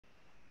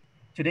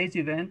Today's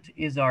event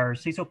is our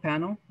CISO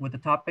panel with a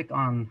topic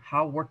on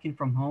how working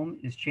from home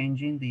is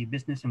changing the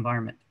business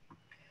environment.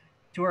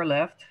 To our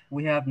left,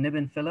 we have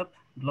Nibin Philip,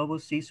 Global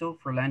CISO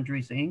for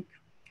Landry's Inc.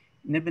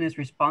 Nibin is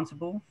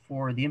responsible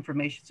for the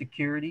information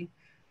security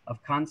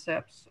of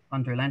concepts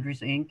under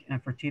Landry's Inc.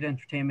 and Fertitta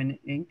Entertainment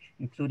Inc.,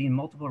 including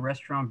multiple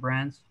restaurant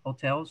brands,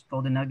 hotels,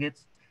 Golden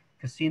Nuggets,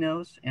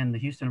 casinos, and the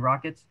Houston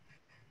Rockets.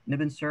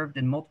 Nibin served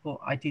in multiple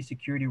IT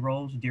security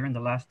roles during the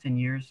last 10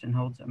 years and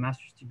holds a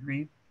master's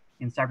degree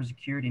in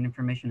cybersecurity and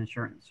information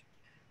assurance.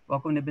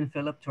 Welcome, Nibin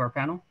Philip, to our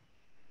panel.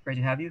 Great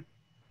to have you.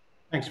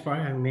 Thanks for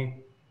having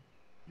me.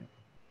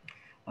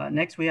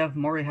 Next, we have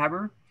Morey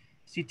Haber,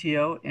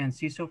 CTO and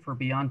CISO for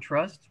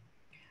BeyondTrust.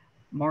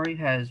 Morey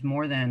has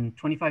more than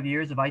 25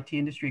 years of IT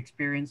industry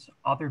experience,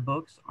 authored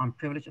books on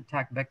privileged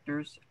attack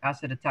vectors,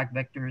 asset attack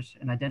vectors,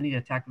 and identity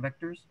attack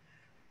vectors.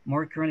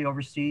 Morey currently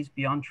oversees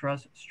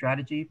BeyondTrust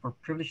strategy for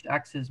privileged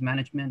access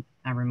management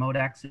and remote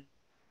access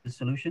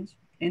solutions.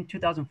 In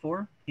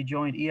 2004, he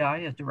joined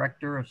EI as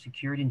Director of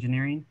Security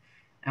Engineering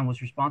and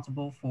was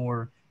responsible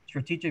for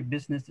strategic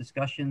business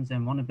discussions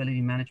and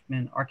vulnerability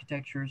management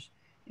architectures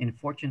in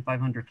Fortune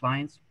 500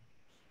 clients.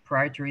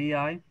 Prior to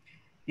EI,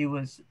 he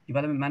was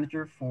Development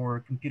Manager for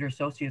Computer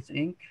Associates,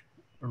 Inc.,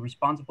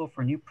 responsible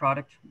for new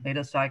product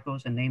beta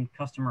cycles and named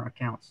customer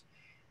accounts.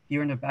 He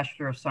earned a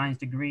Bachelor of Science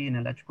degree in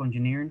Electrical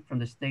Engineering from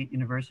the State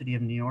University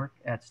of New York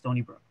at Stony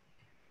Brook.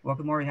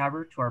 Welcome, Morey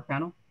Haber, to our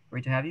panel.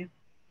 Great to have you.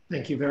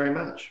 Thank you very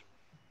much.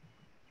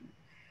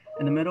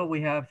 In the middle,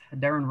 we have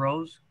Darran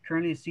Rose,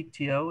 currently a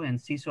CTO and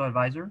CISO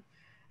advisor.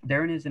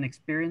 Darran is an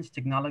experienced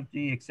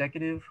technology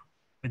executive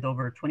with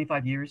over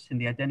 25 years in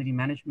the identity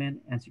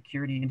management and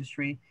security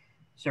industry,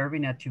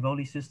 serving at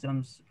Tivoli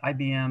Systems,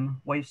 IBM,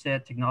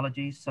 Waveset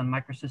Technologies, Sun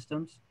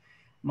Microsystems.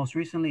 Most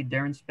recently,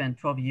 Darran spent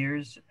 12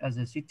 years as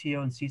a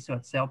CTO and CISO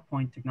at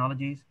SailPoint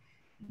Technologies,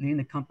 leading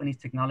the company's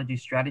technology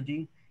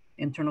strategy,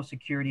 internal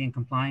security, and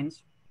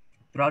compliance.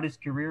 Throughout his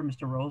career,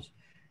 Mr. Rose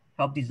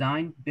helped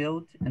design,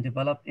 build, and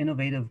develop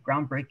innovative,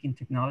 groundbreaking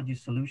technology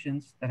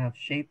solutions that have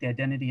shaped the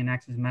identity and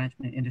access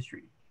management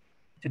industry.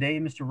 Today,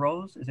 Mr.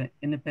 Rose is an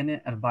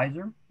independent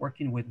advisor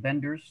working with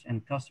vendors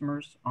and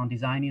customers on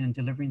designing and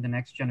delivering the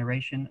next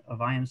generation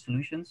of IAM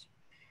solutions.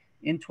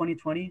 In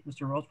 2020,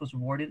 Mr. Rose was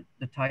awarded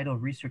the title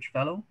of Research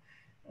Fellow,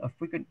 a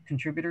frequent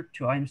contributor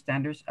to IAM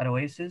standards at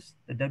OASIS,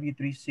 the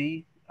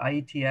W3C,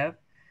 IETF,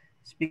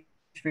 speaks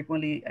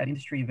frequently at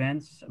industry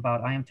events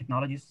about IAM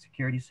technologies,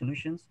 security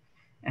solutions,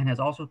 and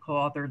has also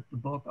co-authored the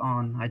book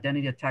on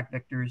identity attack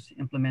vectors,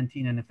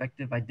 implementing an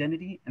effective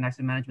identity and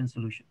access management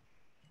solution.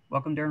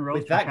 Welcome, Darran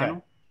Rose, to the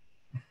panel.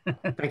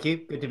 Thank you.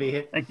 Good to be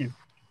here. Thank you.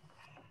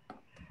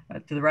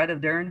 To the right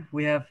of Darran,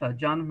 we have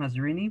John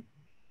Masserini,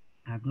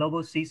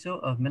 Global CISO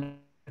of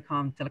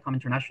Millicom Telecom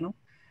International.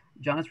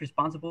 John is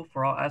responsible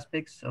for all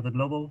aspects of the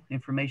global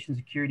information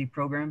security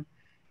program,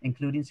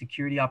 including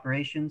security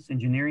operations,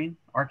 engineering,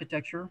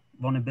 architecture,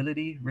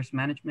 vulnerability, risk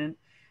management,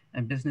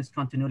 and business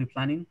continuity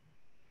planning.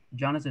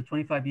 John is a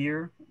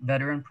 25-year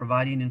veteran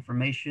providing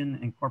information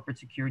and corporate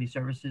security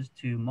services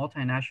to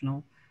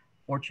multinational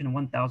Fortune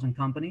 1000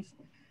 companies.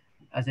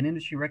 As an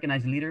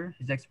industry-recognized leader,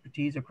 his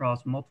expertise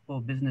across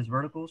multiple business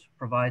verticals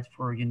provides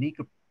for a unique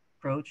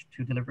approach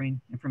to delivering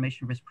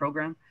information risk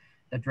program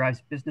that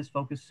drives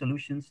business-focused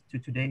solutions to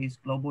today's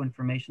global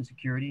information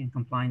security and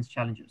compliance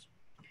challenges.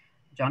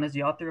 John is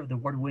the author of the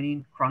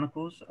award-winning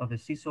Chronicles of the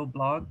CISO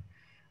blog,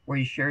 where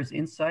he shares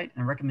insight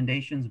and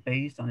recommendations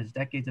based on his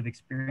decades of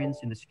experience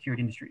in the security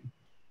industry.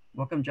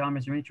 Welcome, John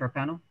Masserini, to our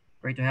panel.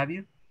 Great to have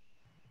you.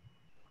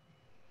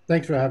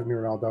 Thanks for having me,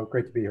 Ronaldo.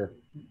 Great to be here.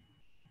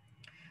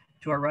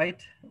 To our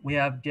right, we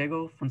have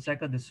Diego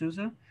Fonseca de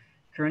Souza,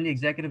 currently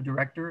Executive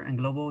Director and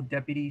Global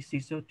Deputy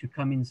CISO to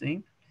Cummins,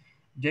 Inc.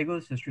 Diego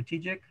is a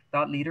strategic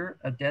thought leader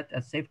adept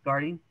at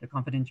safeguarding the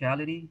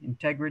confidentiality,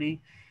 integrity,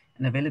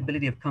 and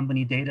availability of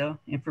company data,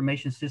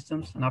 information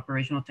systems, and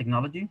operational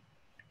technology.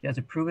 He has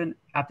a proven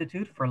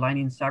aptitude for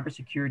aligning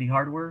cybersecurity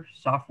hardware,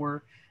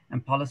 software,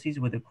 and policies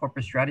with a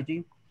corporate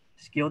strategy,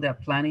 skilled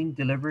at planning,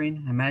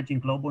 delivering, and managing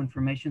global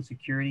information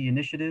security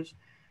initiatives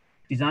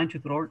designed to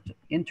thwart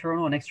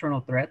internal and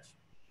external threats.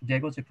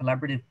 Diego is a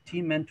collaborative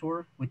team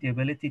mentor with the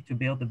ability to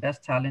build the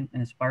best talent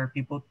and inspire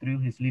people through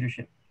his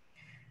leadership.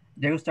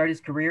 Diego started his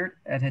career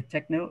at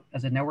Techno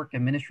as a network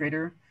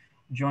administrator,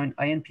 joined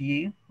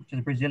INPE, which is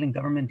a Brazilian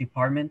government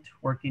department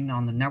working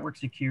on the network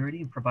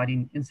security and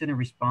providing incident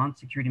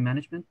response security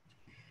management.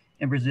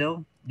 In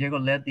Brazil, Diego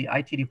led the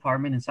IT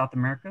department in South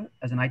America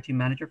as an IT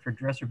manager for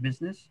Dresser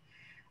Business,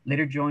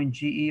 later joined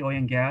GE Oil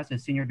and Gas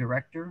as senior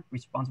director,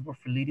 responsible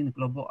for leading the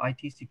global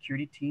IT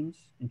security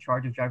teams in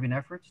charge of driving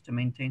efforts to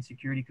maintain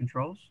security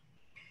controls.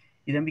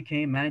 He then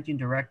became managing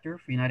director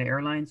for United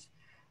Airlines,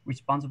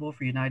 responsible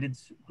for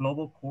United's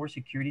global core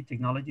security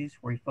technologies,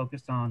 where he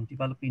focused on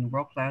developing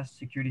world-class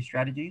security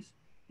strategies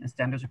and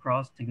standards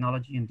across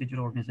technology and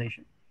digital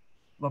organization.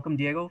 Welcome,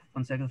 Diego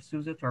Fonseca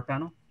Souza, to our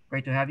panel.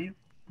 Great to have you.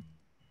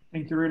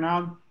 Thank you,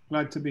 Ronaldo.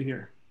 Glad to be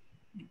here.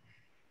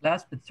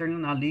 Last but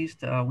certainly not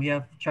least, we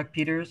have Chuck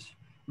Peters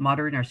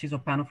moderating our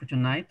CISO panel for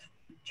tonight.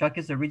 Chuck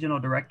is the regional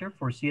director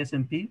for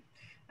CSMP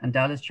and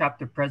Dallas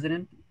chapter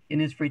president. In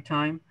his free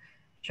time,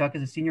 Chuck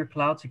is a senior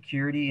cloud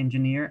security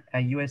engineer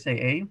at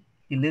USAA.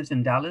 He lives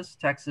in Dallas,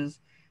 Texas,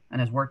 and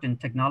has worked in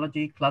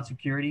technology, cloud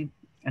security,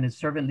 and has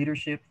served in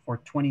leadership for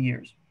 20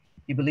 years.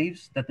 He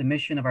believes that the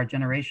mission of our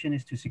generation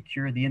is to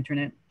secure the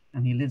internet,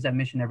 and he lives that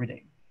mission every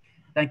day.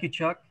 Thank you,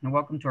 Chuck, and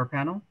welcome to our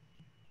panel.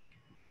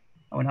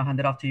 I will now hand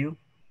it off to you.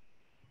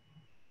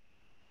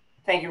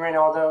 Thank you,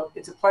 Reynaldo.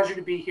 It's a pleasure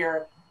to be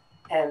here,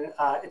 and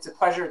it's a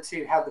pleasure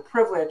to have the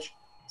privilege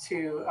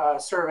to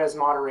serve as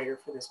moderator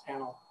for this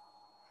panel.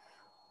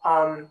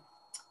 I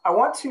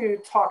want to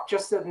talk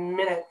just a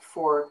minute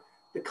for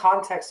the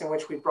context in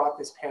which we brought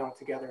this panel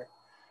together.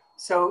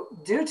 So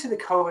due to the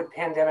COVID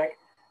pandemic,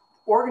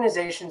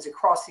 organizations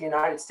across the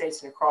United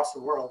States and across the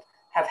world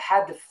have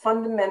had to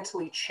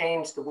fundamentally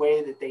change the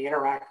way that they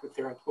interact with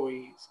their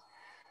employees.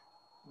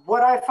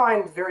 What I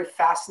find very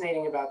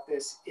fascinating about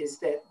this is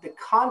that the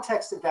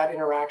context of that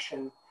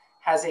interaction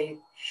has a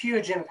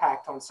huge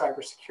impact on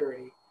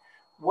cybersecurity.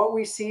 What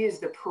we see is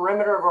the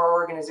perimeter of our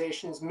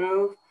organizations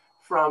move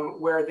from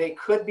where they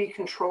could be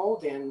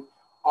controlled in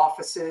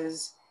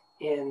offices,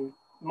 in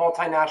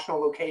multinational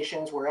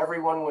locations where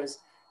everyone was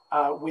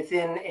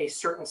within a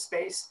certain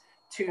space,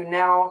 to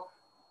now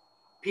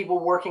people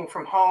working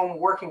from home,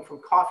 working from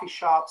coffee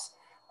shops,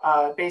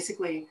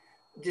 basically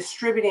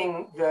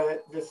distributing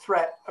the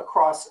threat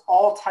across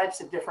all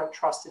types of different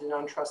trusted and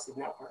untrusted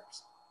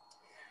networks.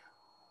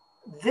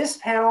 This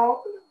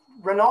panel,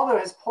 Reynaldo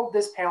has pulled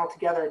this panel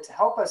together to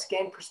help us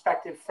gain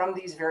perspective from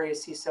these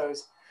various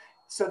CISOs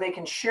so they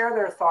can share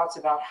their thoughts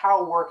about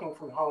how working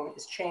from home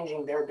is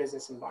changing their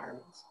business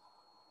environments.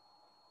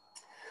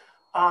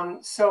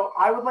 So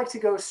I would like to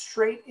go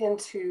straight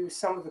into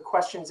some of the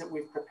questions that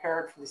we've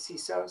prepared for the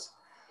CISOs.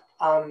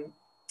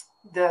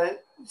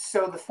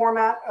 So the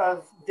format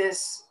of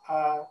this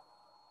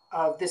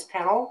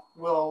panel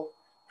will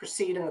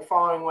proceed in the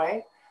following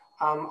way.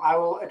 I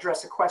will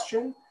address a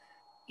question.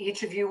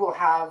 Each of you will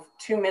have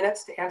 2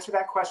 minutes to answer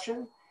that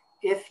question.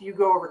 If you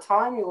go over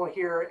time, you will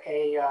hear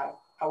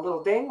a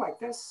little ding like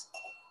this.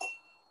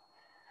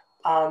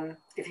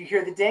 If you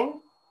hear the ding,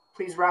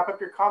 please wrap up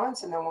your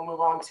comments and then we'll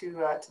move on to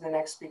the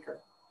next speaker.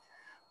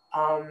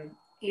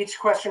 Each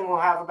question will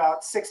have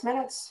about 6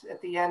 minutes.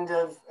 At the end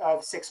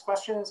of 6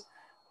 questions,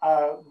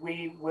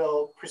 we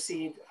will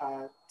proceed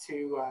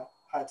to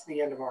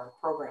the end of our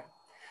program.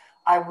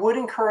 I would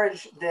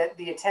encourage that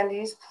the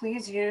attendees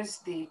please use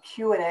the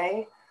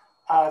Q&A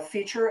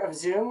feature of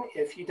Zoom.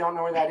 If you don't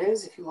know where that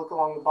is, if you look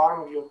along the bottom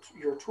of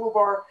your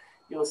toolbar,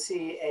 you'll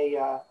see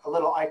a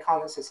little icon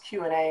that says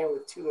Q&A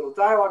with 2 little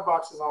dialog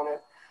boxes on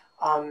it.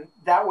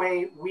 That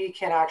way we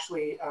can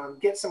actually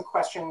get some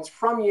questions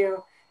from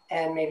you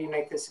and maybe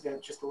make this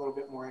event just a little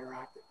bit more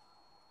interactive.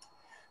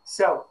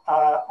 So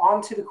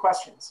on to the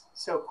questions.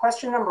 So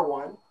question number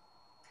 1,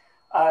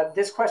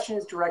 this question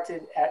is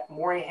directed at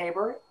Morey,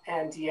 Haber,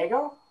 and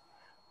Diego.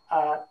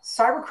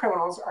 Cyber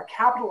criminals are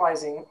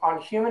capitalizing on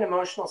human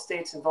emotional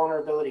states and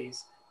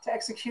vulnerabilities to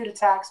execute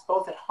attacks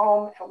both at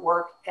home, at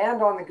work,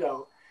 and on the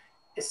go,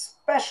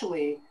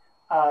 especially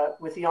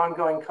with the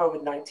ongoing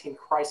COVID-19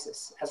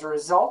 crisis. As a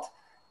result,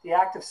 the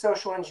act of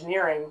social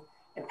engineering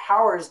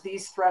empowers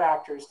these threat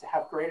actors to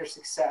have greater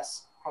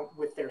success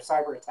with their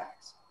cyber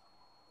attacks.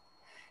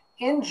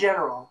 In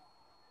general,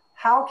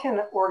 how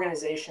can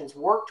organizations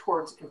work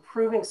towards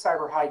improving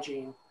cyber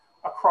hygiene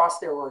across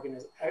their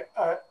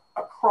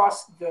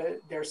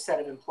their set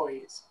of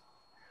employees?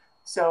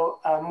 So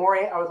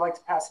Morey, I would like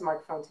to pass the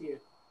microphone to you.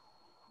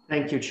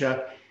 Thank you,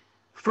 Chuck.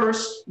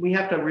 First, we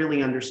have to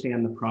really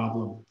understand the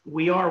problem.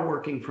 We are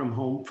working from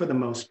home for the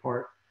most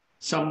part.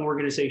 Some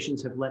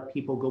organizations have let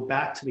people go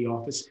back to the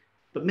office,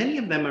 but many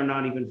of them are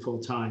not even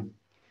full-time.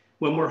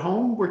 When we're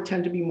home, we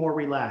tend to be more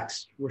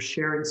relaxed. We're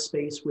sharing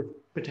space with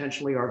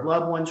potentially our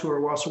loved ones who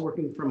are also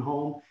working from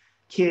home,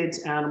 kids,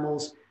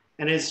 animals.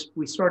 And as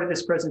we started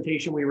this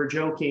presentation, we were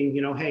joking,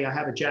 you know, hey, I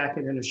have a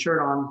jacket and a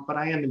shirt on, but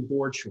I am in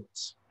board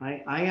shorts.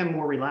 I am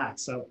more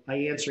relaxed. So I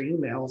answer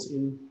emails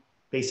in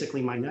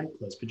basically my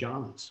nightclothes,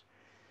 pajamas.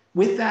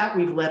 With that,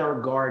 we've let our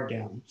guard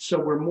down. So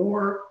we're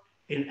more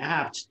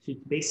inapt to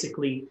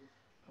basically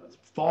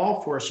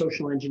fall for a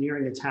social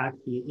engineering attack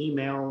via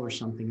email or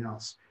something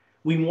else.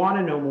 We want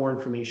to know more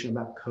information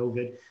about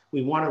COVID.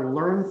 We want to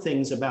learn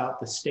things about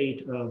the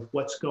state of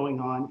what's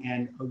going on,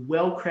 and a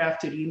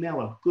well-crafted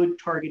email, a good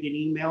targeted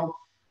email,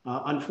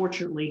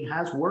 unfortunately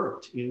has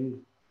worked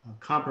in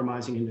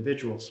compromising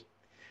individuals.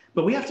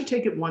 But we have to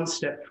take it one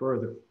step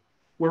further.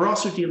 We're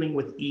also dealing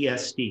with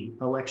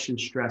ESD, election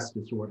stress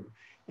disorder,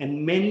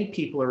 and many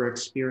people are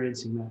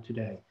experiencing that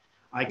today.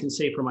 I can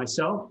say for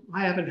myself,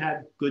 I haven't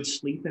had good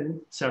sleep in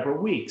several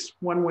weeks,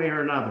 one way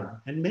or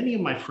another. And many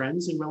of my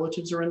friends and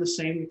relatives are in the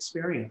same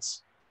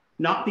experience.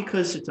 Not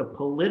because it's a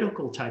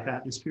political type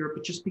atmosphere,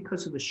 but just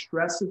because of the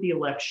stress of the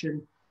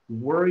election,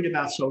 worried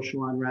about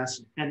social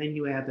unrest, and then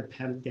you add the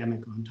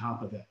pandemic on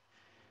top of it.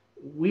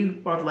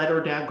 We've let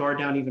our guard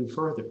down even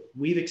further.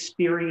 We've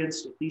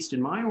experienced, at least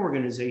in my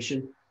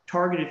organization,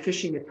 targeted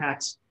phishing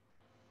attacks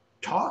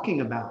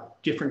talking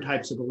about different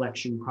types of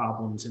election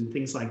problems and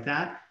things like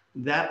that,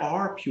 that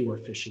are pure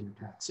phishing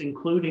attacks,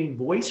 including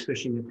voice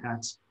phishing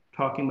attacks,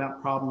 talking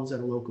about problems at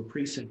a local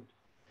precinct.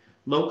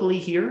 Locally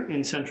here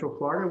in Central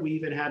Florida, we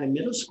even had a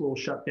middle school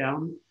shut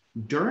down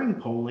during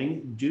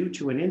polling due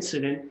to an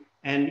incident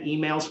and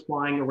emails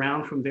flying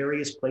around from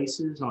various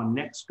places on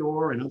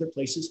Nextdoor and other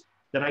places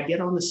that I get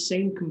on the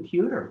same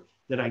computer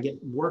that I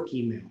get work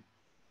email.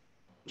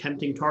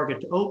 Tempting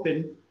target to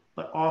open,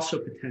 but also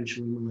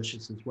potentially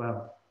malicious as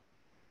well.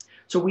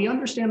 So we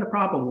understand the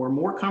problem. We're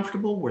more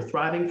comfortable, we're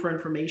thriving for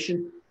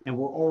information, and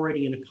we're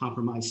already in a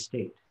compromised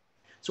state.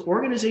 So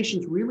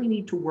organizations really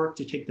need to work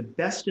to take the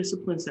best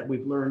disciplines that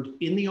we've learned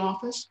in the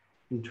office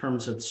in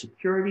terms of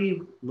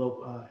security,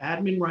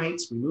 admin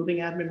rights, removing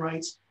admin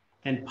rights,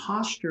 and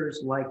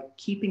postures like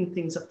keeping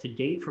things up to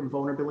date from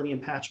vulnerability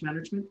and patch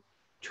management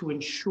to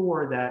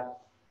ensure that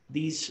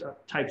these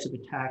types of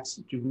attacks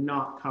do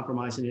not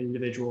compromise an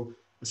individual,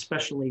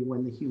 especially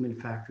when the human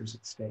factor is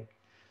at stake.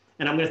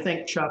 And I'm going to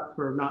thank Chuck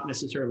for not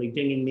necessarily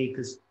dinging me,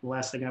 because the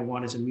last thing I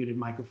want is a muted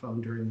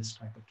microphone during this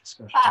type of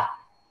discussion.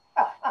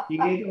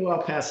 Diego,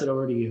 I'll pass it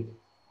over to you.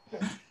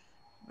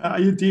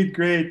 You did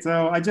great.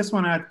 So I just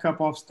want to add a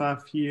couple of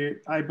stuff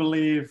here. I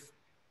believe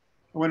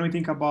when we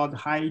think about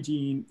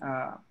hygiene,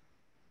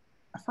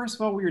 first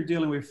of all, we are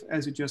dealing with,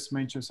 as you just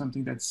mentioned,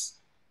 something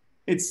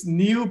it's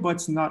new, but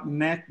it's not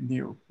net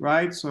new,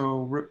 right?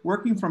 So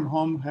working from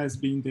home has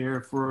been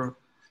there for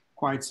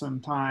quite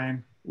some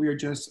time. We are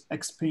just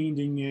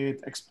expanding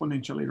it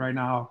exponentially right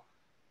now,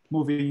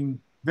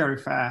 moving very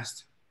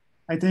fast.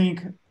 I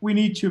think we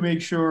need to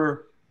make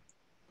sure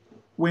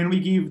when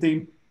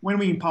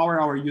we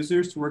empower our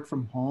users to work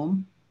from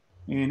home,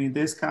 and in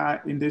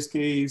this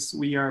case,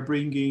 we are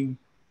bringing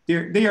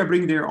they are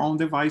bringing their own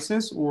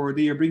devices, or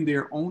they are bringing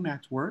their own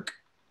network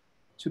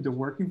to the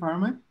work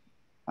environment.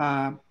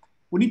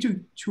 We need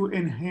to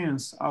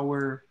enhance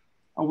our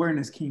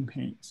awareness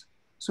campaigns.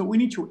 So we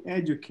need to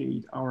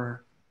educate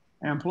our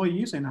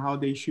employees and how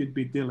they should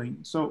be dealing.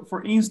 So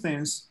for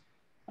instance,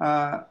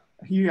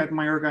 here at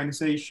my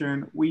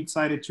organization, we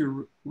decided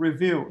to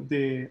review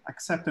the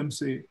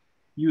acceptance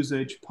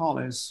usage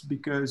policy,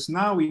 because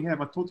now we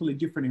have a totally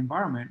different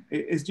environment.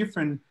 It's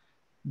different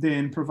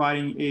than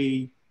providing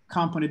a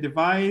company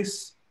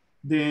device,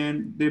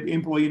 then the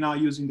employee now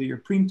using their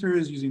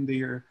printers, using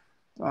their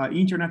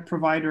internet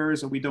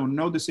providers, or we don't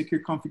know the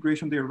secure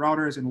configuration of their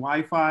routers and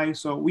Wi-Fi.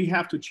 So we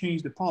have to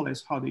change the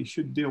policy, how they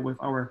should deal with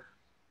our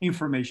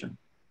information.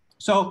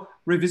 So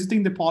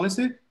revisiting the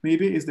policy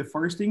maybe is the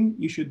first thing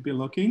you should be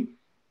looking.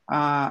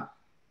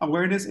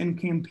 Awareness and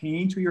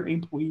campaign to your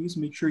employees,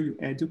 make sure you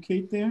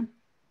educate them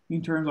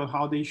in terms of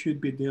how they should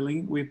be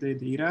dealing with the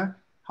data,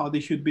 how they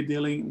should be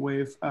dealing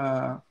with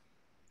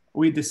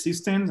the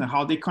systems, and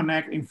how they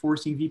connect,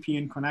 enforcing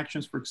VPN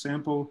connections. For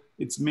example,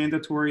 it's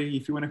mandatory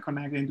if you want to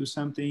connect and do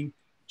something,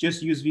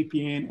 just use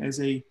VPN as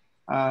a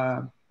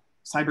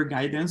cyber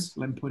guidance,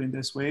 let me put it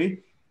this way.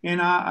 And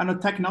on the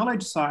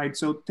technology side,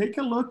 so take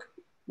a look,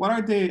 what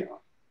are the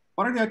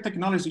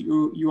technologies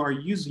you are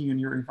using in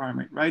your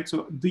environment, right?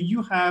 So do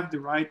you have the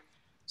right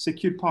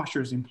secure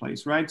postures in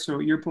place, right? So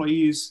your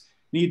employees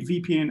need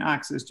VPN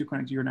access to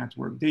connect to your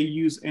network. They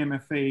use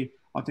MFA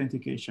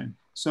authentication.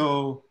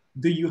 So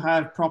do you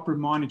have proper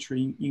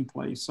monitoring in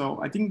place?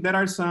 So I think there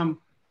are some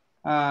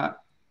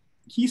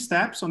key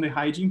steps on the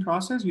hygiene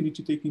process you need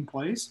to take in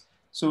place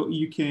so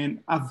you can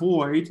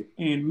avoid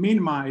and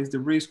minimize the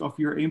risk of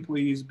your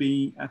employees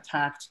being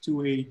attacked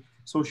to a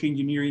social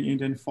engineering and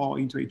then fall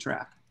into a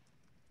trap.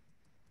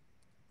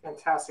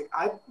 Fantastic.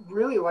 I'd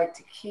really like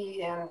to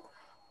key in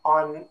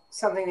on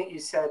something that you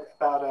said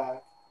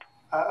about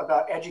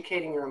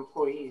educating your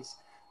employees.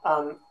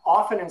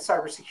 Often in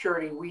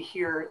cybersecurity, we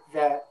hear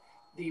that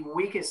the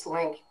weakest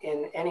link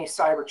in any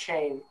cyber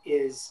chain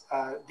is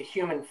the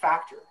human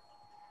factor.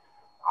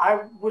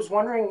 I was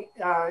wondering,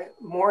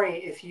 Morey,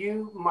 if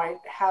you might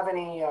have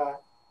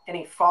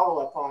any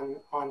follow-up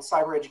on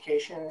cyber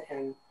education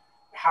and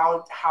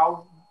how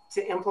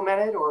to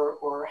implement it,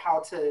 or how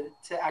to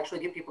actually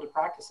get people to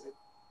practice it.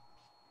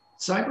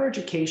 Cyber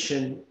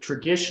education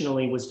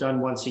traditionally was done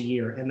once a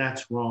year, and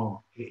that's wrong.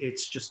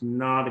 It's just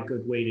not a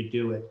good way to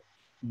do it.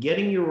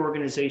 Getting your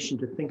organization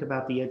to think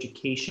about the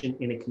education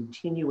in a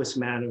continuous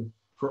manner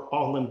for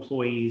all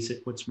employees,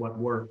 it's what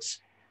works.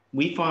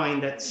 We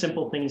find that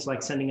simple things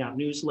like sending out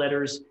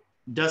newsletters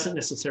doesn't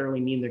necessarily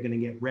mean they're going to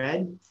get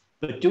read,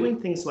 but doing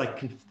things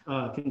like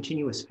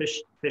continuous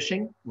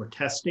phishing or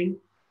testing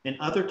and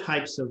other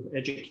types of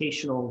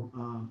educational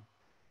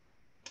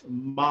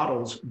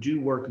models do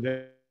work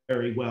very,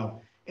 very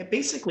well. And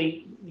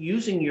basically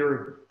using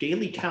your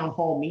daily town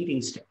hall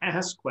meetings to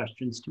ask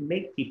questions, to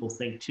make people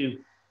think, to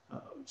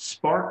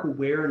spark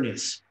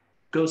awareness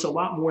goes a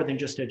lot more than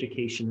just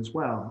education as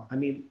well. I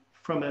mean,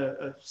 from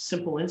a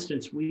simple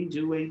instance, we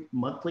do a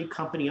monthly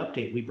company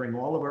update. We bring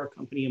all of our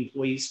company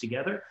employees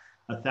together,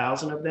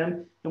 1,000 of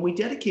them, and we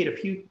dedicate a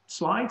few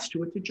slides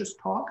to it to just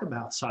talk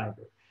about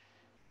cyber.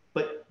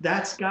 But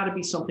that's got to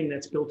be something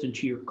that's built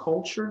into your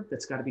culture.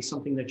 That's got to be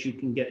something that you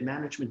can get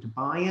management to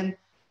buy in.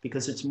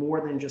 because it's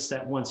more than just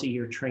that once a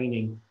year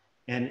training.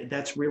 And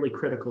that's really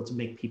critical to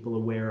make people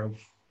aware of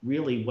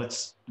really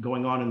what's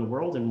going on in the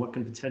world and what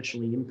can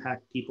potentially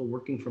impact people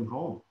working from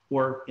home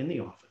or in the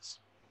office.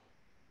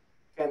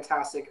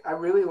 Fantastic. I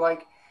really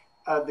like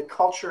the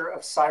culture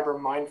of cyber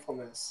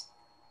mindfulness.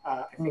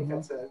 I think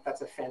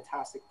that's a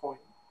fantastic point.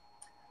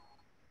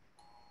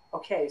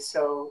 Okay,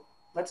 so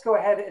let's go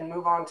ahead and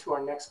move on to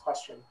our next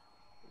question.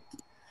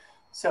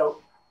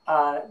 So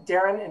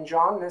Darran and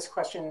John, this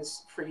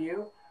question's for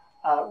you.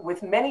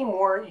 With many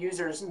more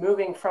users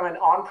moving from an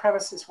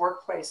on-premises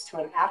workplace to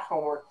an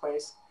at-home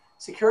workplace,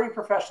 security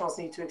professionals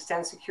need to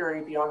extend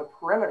security beyond the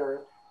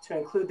perimeter to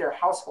include their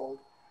household.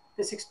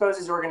 This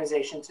exposes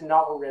organizations to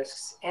novel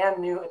risks and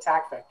new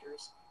attack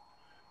vectors.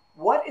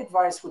 What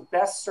advice would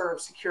best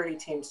serve security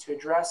teams to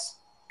address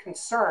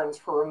concerns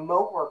for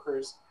remote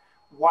workers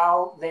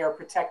while they are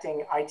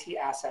protecting IT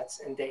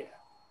assets and data?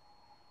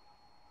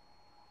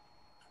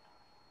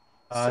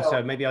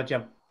 So maybe I'll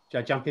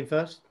jump in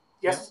first.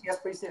 Yes, yes,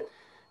 please do.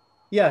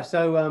 Yeah,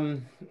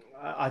 so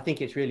I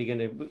think it's really going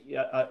to,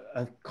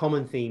 a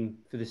common theme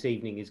for this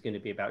evening is going to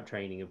be about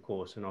training, of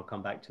course, and I'll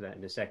come back to that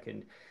in a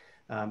second.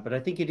 But I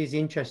think it is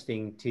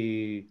interesting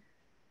to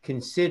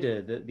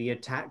consider that the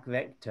attack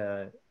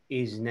vector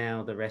is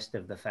now the rest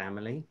of the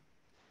family,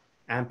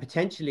 and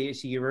potentially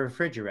it's your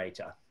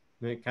refrigerator,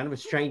 kind of a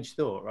strange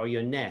thought, or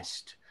your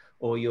Nest,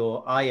 or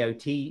your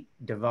IoT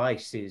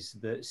devices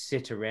that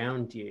sit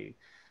around you.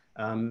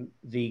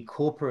 The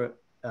corporate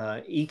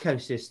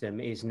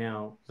ecosystem is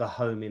now the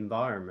home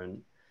environment,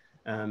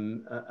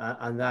 and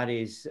that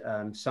is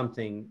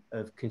something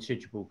of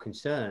considerable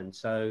concern.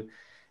 So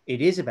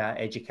it is about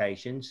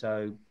education.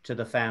 So to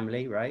the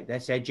family, right?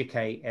 Let's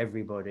educate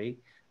everybody.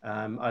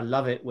 I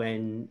love it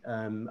when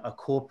a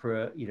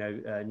corporate,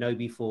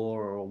 KnowBe4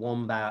 or a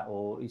Wombat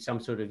or some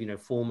sort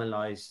of,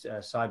 formalized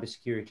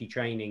cybersecurity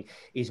training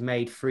is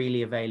made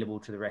freely available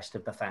to the rest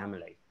of the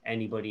family,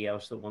 anybody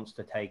else that wants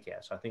to take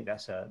it. So I think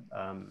that's a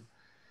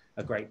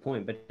great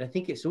point. But I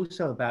think it's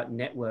also about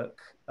network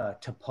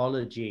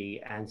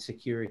topology and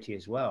security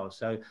as well.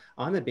 So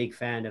I'm a big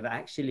fan of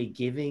actually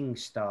giving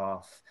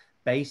staff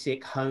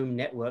basic home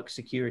network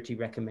security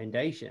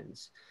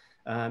recommendations.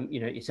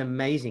 It's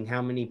amazing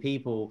how many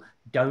people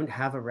don't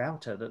have a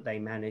router that they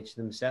manage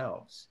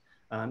themselves.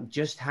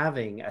 Just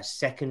having a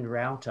second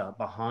router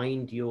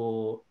behind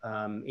your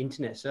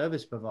internet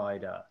service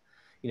provider,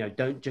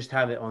 don't just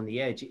have it on the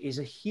edge, is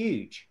a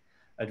huge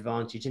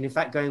advantage. And in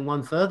fact, going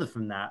one further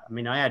from that, I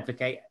mean, I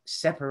advocate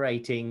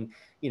separating,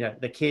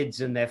 the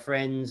kids and their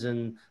friends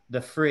and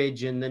the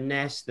fridge and the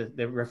Nest,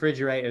 the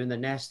refrigerator and the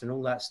Nest and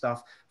all that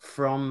stuff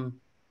from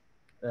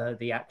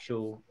the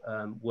actual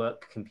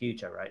work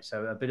computer, right?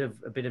 So a bit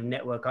of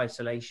network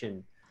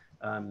isolation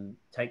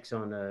takes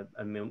on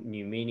a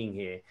new meaning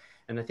here.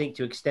 And I think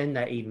to extend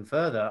that even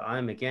further,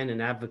 I'm again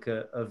an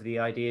advocate of the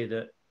idea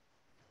that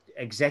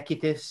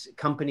executives,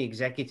 company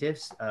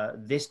executives,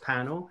 this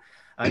panel,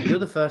 you're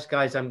the first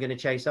guys I'm going to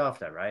chase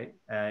after, right?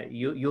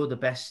 You're the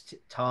best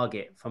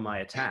target for my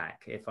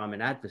attack if I'm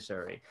an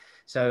adversary.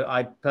 So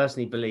I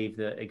personally believe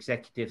that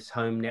executives'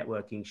 home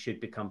networking should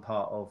become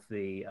part of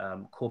the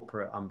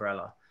corporate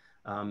umbrella.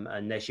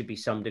 And there should be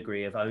some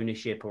degree of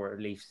ownership, or at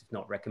least if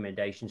not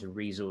recommendations and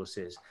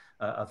resources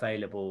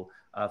available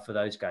for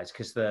those guys,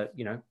 because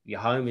your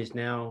home is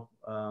now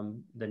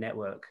the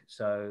network,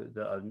 so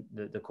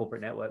the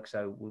corporate network.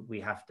 So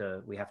we have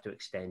to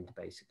extend,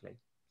 basically.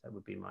 That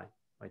would be my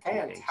two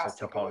things.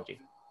 So topology.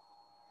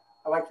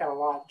 I like that a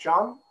lot.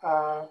 John,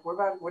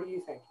 what do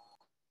you think?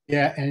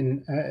 Yeah,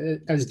 and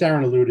as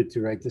Darran alluded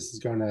to, right, this is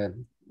going to,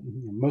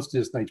 most of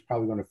this night's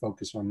probably going to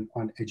focus on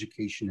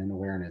education and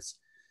awareness.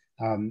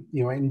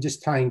 And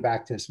just tying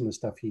back to some of the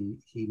stuff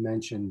he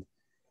mentioned,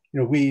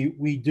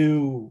 we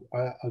do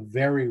a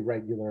very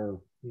regular,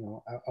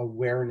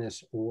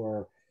 awareness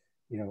or,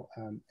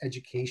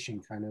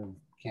 education kind of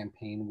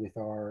campaign with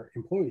our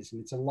employees.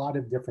 And it's a lot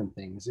of different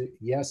things.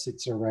 Yes,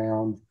 it's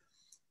around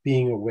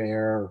being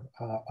aware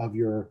of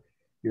your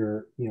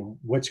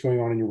what's going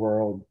on in your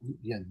world,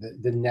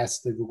 the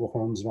Nest, the Google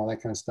Homes and all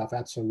that kind of stuff.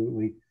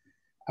 Absolutely.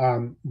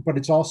 But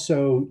it's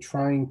also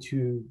trying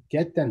to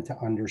get them to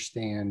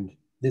understand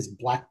this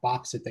black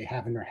box that they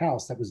have in their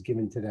house that was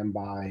given to them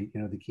by,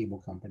 the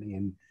cable company.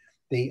 And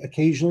they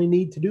occasionally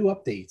need to do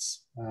updates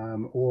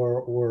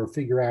or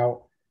figure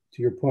out,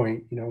 to your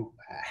point,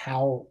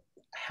 how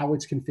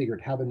it's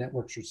configured, how the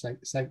networks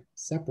are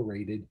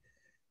separated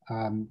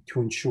to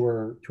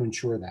ensure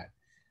that.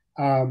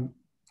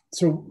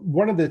 So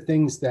one of the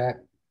things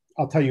that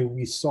I'll tell you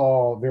we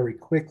saw very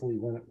quickly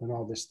when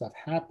all this stuff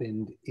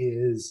happened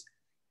is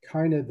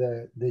kind of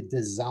the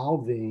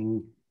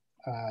dissolving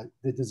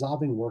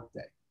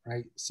workday,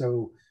 right?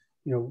 So,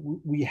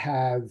 we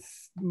have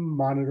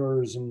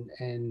monitors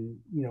and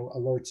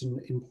alerts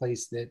in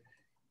place that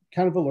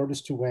kind of alert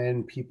us to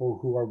when people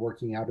who are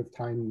working out of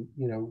time,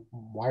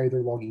 why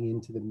they're logging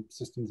into the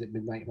systems at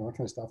midnight and all that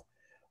kind of stuff.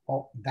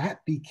 Well,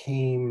 that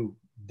became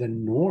the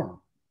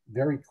norm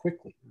very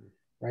quickly,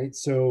 right?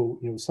 So,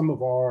 some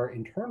of our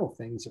internal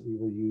things that we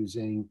were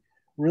using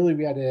really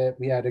we had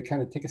to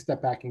kind of take a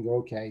step back and go,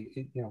 okay,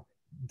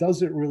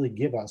 does it really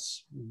give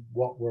us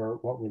what we're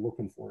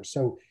looking for?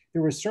 So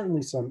there was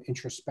certainly some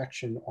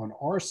introspection on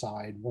our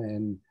side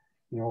when,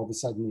 all of a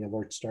sudden the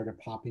alerts started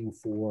popping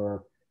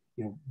for,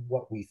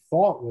 what we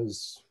thought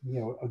was,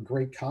 a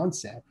great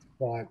concept,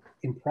 but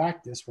in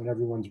practice, when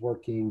everyone's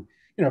working,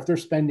 if they're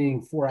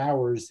spending 4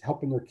 hours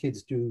helping their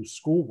kids do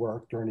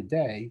schoolwork during a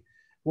day,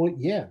 well,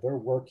 yeah, they're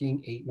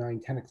working 8, 9,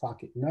 10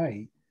 o'clock at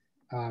night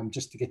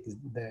just to get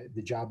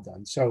the job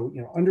done. So,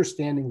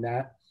 understanding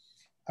that.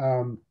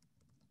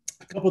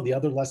 A couple of the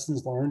other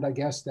lessons learned, I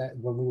guess, that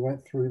when we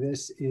went through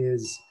this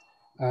is,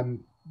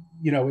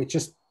 it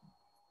just,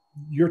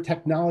 your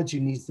technology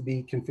needs to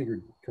be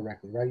configured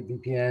correctly, right?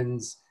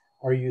 VPNs,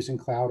 are you using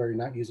cloud? Are you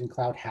not using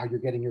cloud? How you're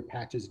getting your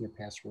patches and your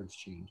passwords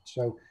changed.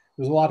 So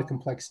there's a lot of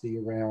complexity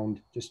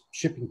around just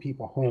shipping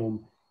people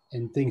home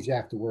and things you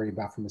have to worry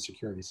about from the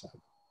security side.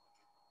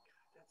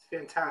 That's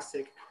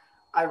fantastic.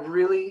 I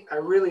really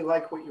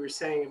like what you were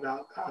saying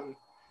about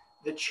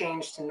the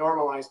change to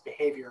normalized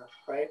behavior,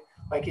 right?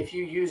 Like if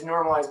you use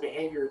normalized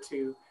behavior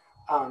to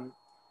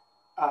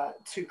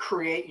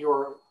create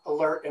your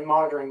alert and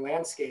monitoring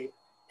landscape,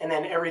 and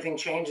then everything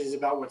changes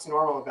about what's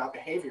normal about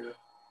behavior,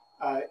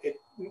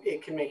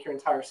 it can make your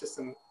entire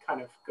system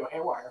kind of go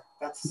haywire.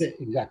 That's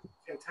exactly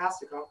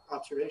fantastic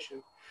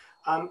observation.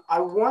 I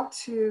want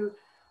to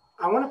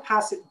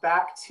pass it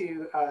back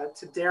to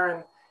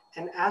Darran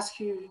and ask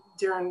you,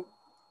 Darran,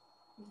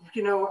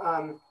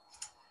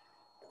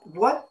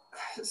 what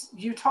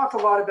you talked a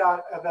lot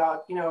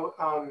about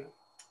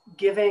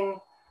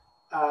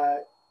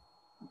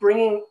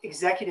bringing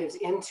executives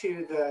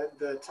into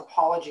the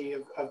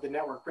topology of the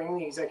network, bringing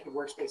the executive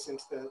workspace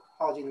into the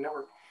topology of the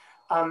network.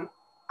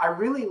 I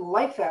really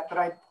like that,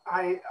 but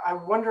I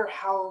wonder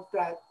how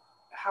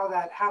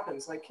that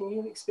happens. Like, can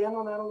you expand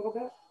on that a little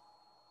bit?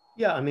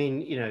 Yeah, I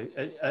mean,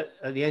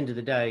 at the end of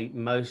the day,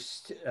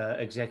 most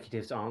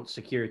executives aren't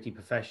security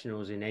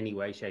professionals in any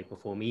way, shape, or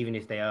form, even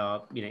if they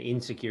are, in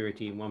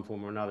security in one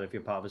form or another, if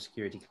you're part of a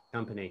security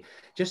company.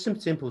 Just some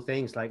simple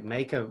things like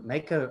make a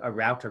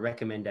router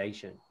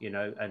recommendation,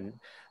 and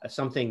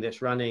something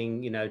that's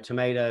running,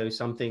 Tomato,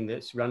 something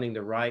that's running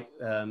the right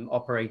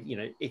operate,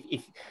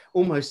 if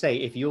almost say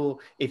if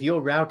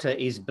your router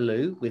is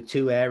blue with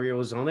 2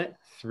 aerials on it,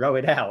 throw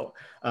it out.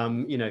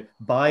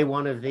 Buy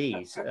one of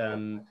these.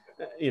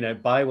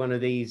 Buy one of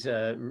these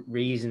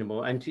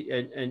reasonable, and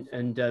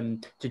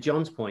to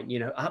John's point,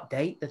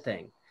 update the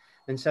thing.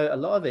 And so a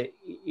lot of it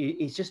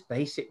is just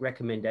basic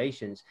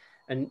recommendations.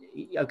 And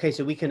okay,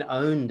 so we can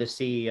own the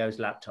CEO's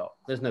laptop.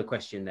 There's no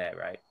question there,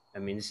 right? I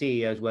mean, the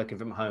CEO is working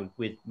from home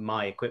with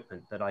my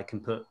equipment that I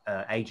can put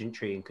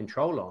agentry and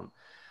control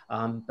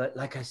on. But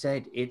like I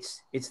said,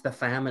 it's the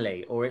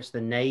family or it's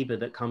the neighbor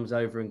that comes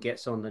over and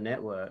gets on the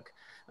network.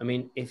 I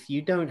mean, if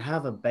you don't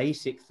have a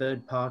basic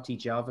third-party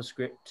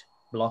JavaScript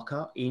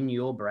blocker in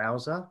your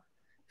browser,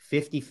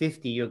 50-50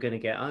 you're going to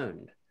get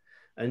owned.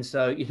 And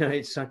so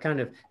it's a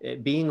kind of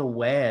being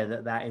aware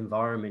that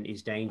environment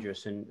is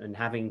dangerous and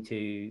having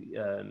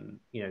to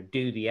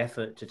do the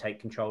effort to take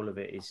control of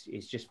it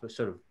is just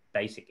sort of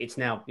basic. It's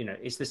now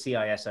it's the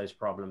CISO's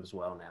problem as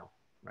well now,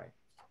 right?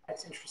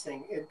 That's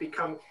interesting. It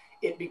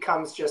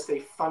becomes just a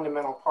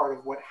fundamental part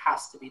of what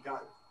has to be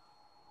done.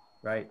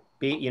 Right.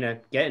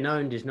 Getting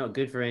owned is not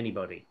good for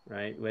anybody,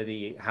 right?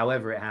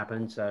 However it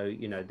happens. So,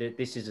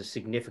 this is a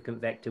significant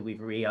vector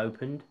we've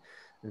reopened.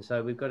 And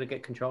so we've got to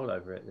get control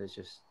over it. There's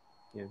just,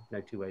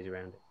 no 2 ways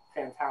around it.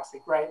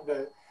 Fantastic. Right.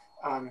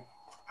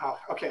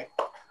 Okay.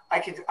 I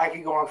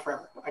could go on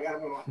forever. I got to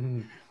move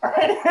on. All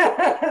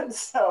right.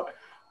 So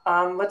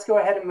let's go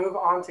ahead and move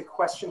on to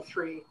question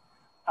 3.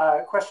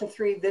 Question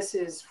 3, this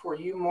is for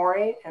you,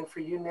 Morey, and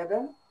for you,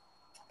 Nibin.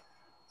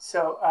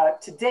 So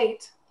to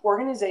date,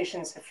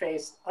 organizations have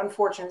faced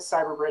unfortunate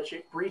cyber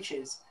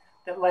breaches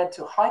that led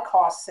to high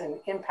costs and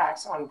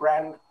impacts on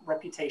brand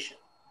reputation.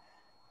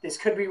 This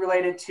could be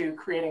related to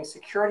creating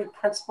security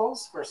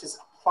principles versus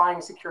applying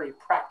security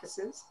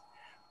practices,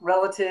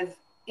 relatively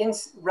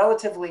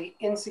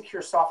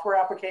insecure software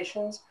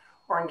applications,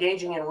 or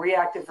engaging in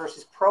reactive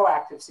versus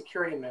proactive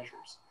security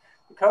measures.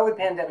 The COVID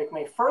pandemic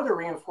may further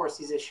reinforce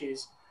these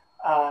issues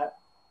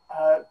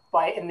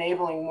by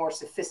enabling more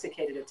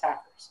sophisticated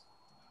attackers.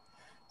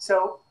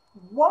 So,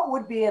 what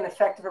would be an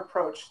effective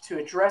approach to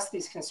address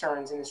these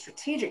concerns in a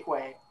strategic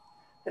way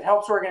that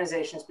helps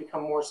organizations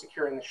become more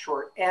secure in the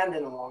short and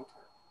in the long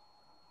term?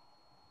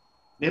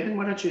 Nibin,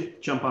 why don't you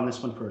jump on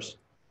this one first?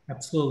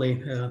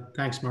 Absolutely.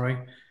 Thanks, Morey.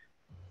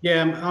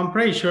 Yeah, I'm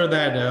pretty sure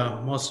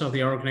that most of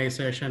the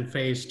organization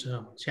faced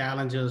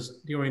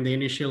challenges during the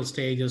initial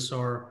stages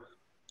or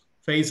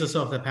phases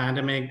of the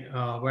pandemic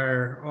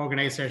where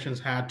organizations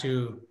had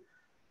to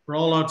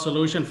roll out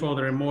solution for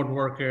the remote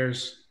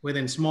workers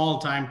within small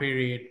time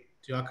period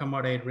to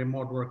accommodate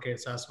remote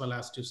workers as well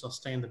as to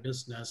sustain the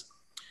business.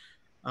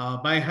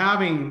 By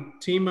having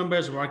team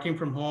members working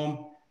from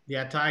home, the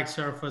attack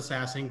surface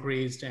has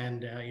increased,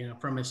 and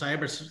from a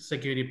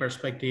cybersecurity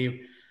perspective,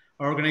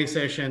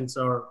 organizations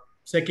are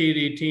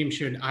security team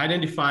should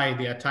identify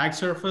the attack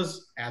surface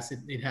as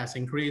it has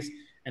increased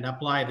and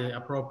apply the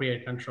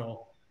appropriate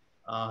control.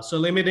 So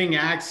limiting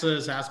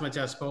access as much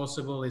as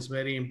possible is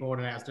very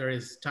important, as there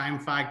is time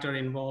factor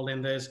involved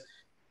in this.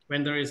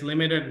 When there is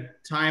limited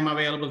time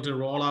available to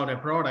roll out a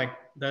product,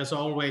 there's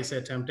always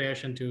a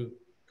temptation to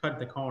cut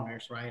the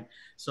corners, right?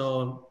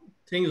 So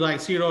things like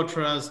zero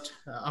trust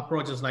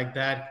approaches like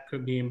that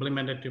could be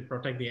implemented to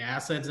protect the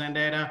assets and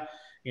data.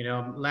 You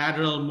know,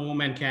 lateral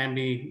movement can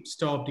be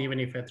stopped even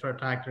if a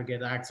threat actor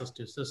gets access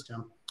to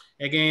system.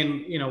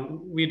 Again, you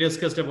know, we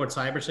discussed about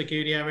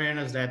cybersecurity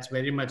awareness. That's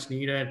very much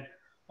needed.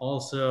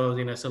 Also,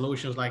 you know,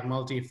 solutions like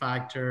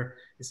multi-factor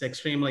is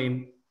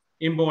extremely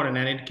important,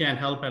 and it can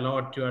help a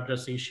lot to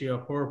address the issue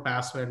of poor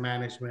password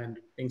management,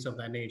 things of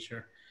that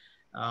nature.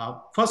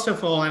 First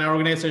of all, an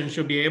organization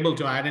should be able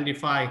to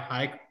identify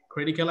high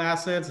critical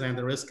assets and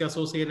the risk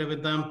associated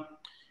with them.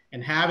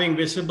 And having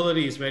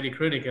visibility is very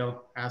critical,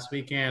 as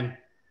we can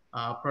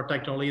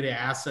protect only the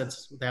assets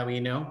that we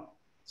know.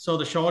 So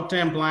the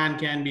short-term plan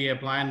can be a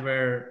plan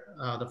where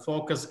the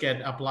focus get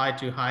applied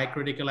to high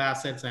critical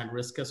assets and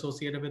risk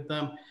associated with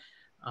them.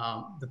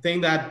 The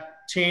thing that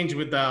changed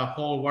with the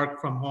whole work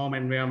from home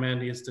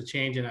environment is the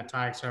change in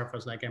attack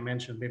surface, like I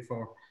mentioned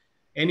before.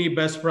 Any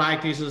best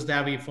practices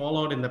that we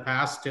followed in the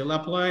past still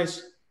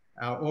applies,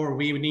 or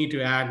we need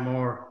to add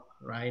more,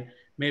 right?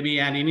 Maybe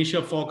an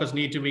initial focus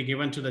need to be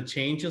given to the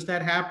changes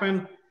that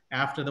happen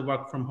after the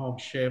work from home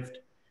shift.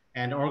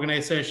 And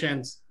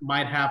organizations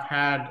might have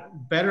had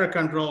better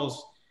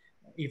controls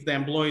if the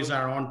employees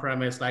are on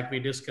premise, like we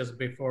discussed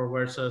before,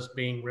 versus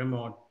being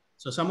remote.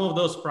 So some of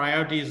those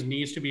priorities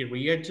needs to be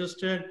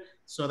readjusted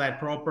so that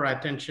proper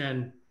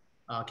attention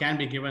can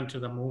be given to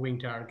the moving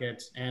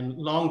targets. And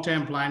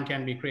long-term plan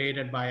can be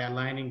created by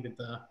aligning with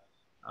the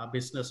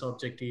business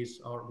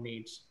objectives or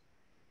needs.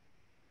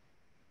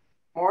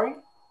 Morey?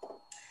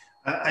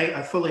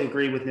 I fully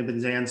agree with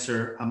Nibin's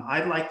answer.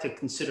 I'd like to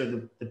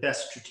consider the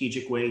best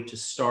strategic way to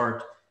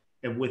start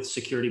with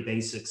security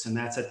basics, and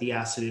that's at the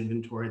asset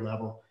inventory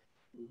level.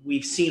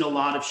 We've seen a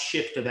lot of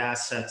shift of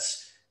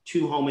assets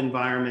to home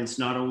environments,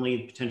 not only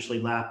potentially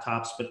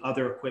laptops, but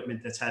other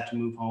equipment that's had to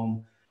move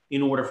home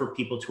in order for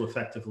people to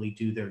effectively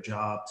do their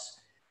jobs.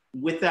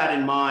 With that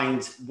in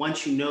mind,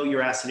 once you know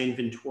your asset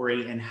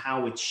inventory and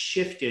how it's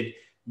shifted,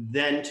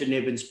 then to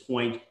Nibin's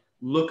point,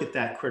 look at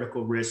that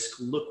critical risk,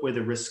 look where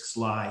the risks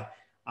lie.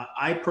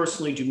 I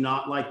personally do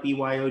not like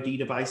BYOD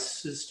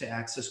devices to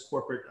access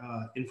corporate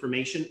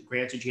information.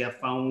 Granted, you have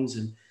phones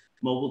and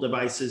mobile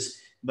devices,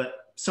 but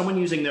someone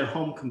using their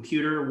home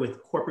computer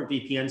with corporate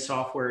VPN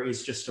software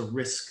is just a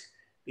risk.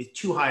 It's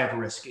too high of a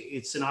risk.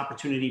 It's an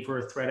opportunity for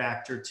a threat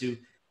actor to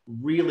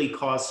really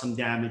cause some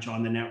damage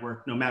on the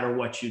network, no matter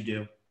what you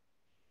do.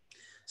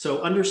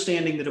 So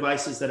understanding the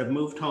devices that have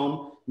moved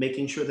home,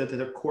 making sure that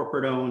they're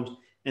corporate owned,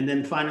 and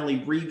then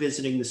finally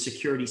revisiting the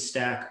security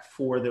stack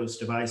for those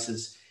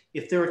devices.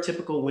 If they're a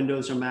typical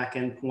Windows or Mac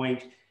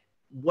endpoint,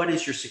 what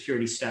is your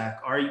security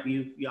stack?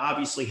 You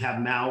obviously have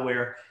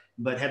malware,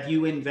 but have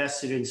you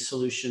invested in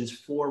solutions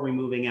for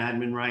removing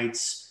admin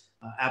rights,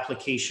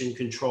 application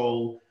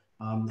control?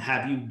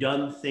 Have you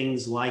done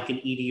things like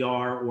an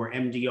EDR or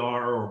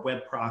MDR or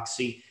web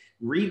proxy?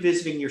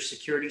 Revisiting your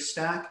security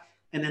stack,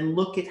 and then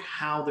look at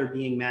how they're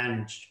being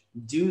managed.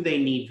 Do they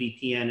need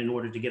VPN in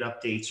order to get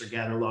updates or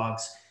gather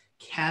logs?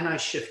 Can I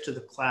shift to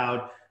the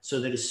cloud so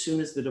that as soon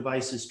as the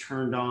device is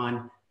turned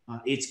on,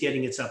 it's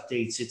getting its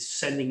updates, it's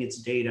sending its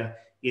data,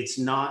 it's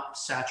not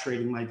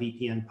saturating my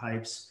VPN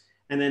pipes?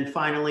 And then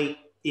finally,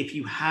 if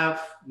you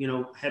have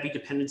heavy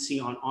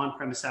dependency on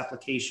on-premise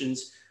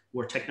applications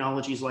or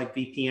technologies like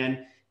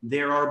VPN,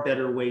 there are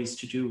better ways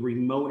to do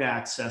remote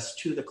access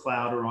to the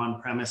cloud or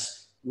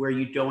on-premise where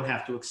you don't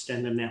have to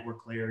extend the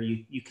network layer.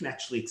 You can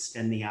actually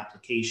extend the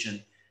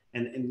application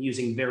and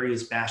using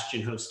various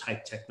bastion host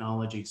type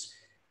technologies.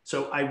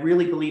 So I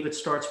really believe it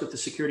starts with the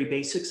security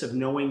basics of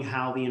knowing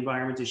how the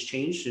environment has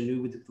changed and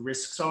who the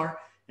risks are,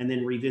 and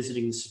then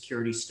revisiting the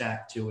security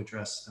stack to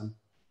address them.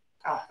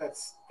 Ah,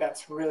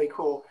 that's really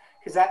cool,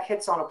 because that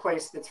hits on a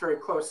place that's very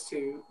close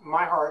to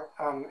my heart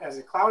as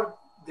a cloud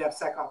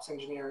DevSecOps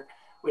engineer,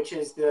 which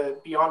is the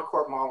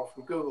BeyondCorp model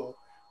from Google,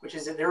 which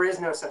is that there is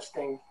no such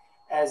thing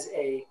as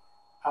a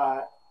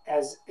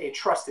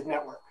trusted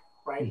network,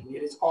 right? Mm-hmm.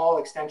 It is all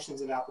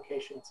extensions of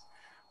applications.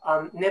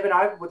 Nibin,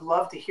 I would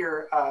love to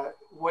hear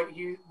what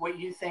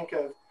you think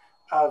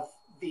of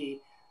the.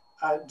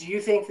 Do you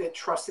think that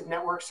trusted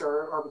networks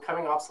are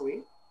becoming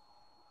obsolete?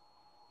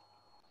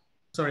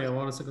 Sorry,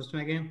 what was the question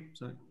again?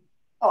 Sorry.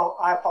 Oh,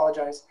 I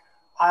apologize.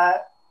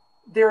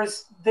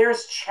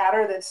 There's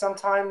chatter that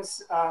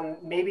sometimes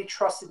maybe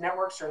trusted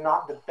networks are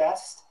not the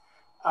best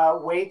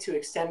way to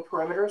extend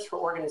perimeters for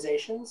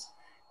organizations.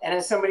 And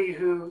as somebody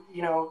who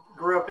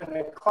grew up in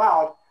the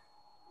cloud,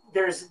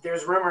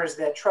 there's rumors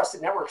that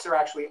trusted networks are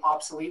actually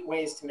obsolete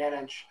ways to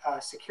manage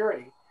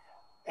security.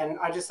 And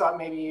I just thought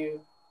maybe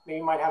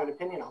you might have an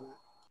opinion on that.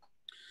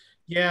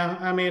 Yeah,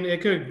 I mean, it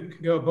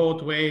could go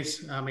both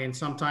ways. I mean,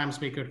 sometimes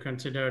we could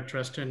consider a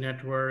trusted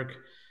network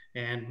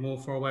and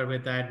move forward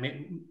with that.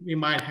 We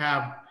might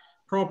have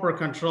proper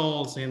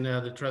controls in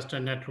the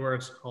trusted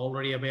networks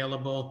already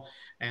available.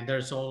 And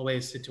there's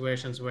always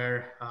situations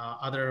where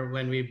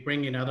when we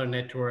bring in other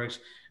networks,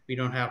 we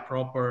don't have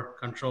proper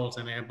controls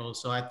enabled.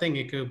 So I think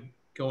it could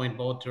go in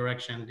both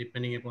directions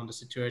depending upon the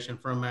situation.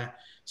 From a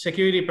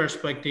security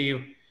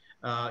perspective,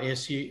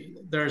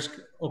 there's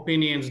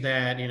opinions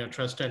that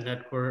trusted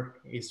network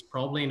is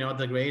probably not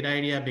the great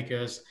idea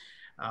because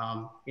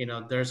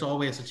there's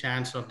always a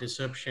chance of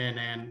deception,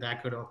 and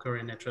that could occur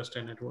in a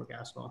trusted network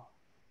as well.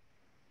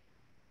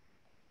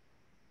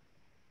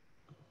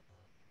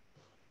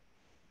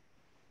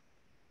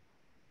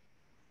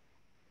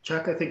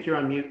 Chuck, I think you're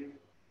on mute.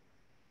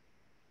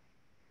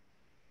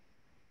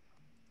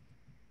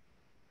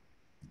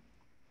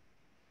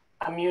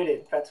 I'm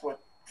muted. That's what.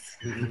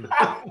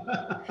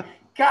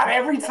 God,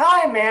 every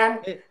time, man.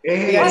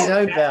 He had his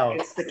own bell.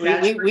 We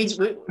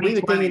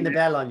were dinging the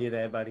bell on you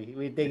there, buddy.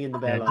 We were dinging the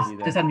bell on you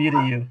there. Just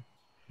unmuted you.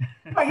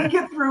 I can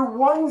get through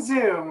one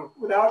Zoom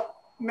without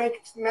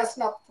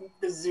messing up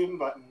the Zoom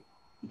button.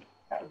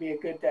 That would be a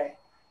good day.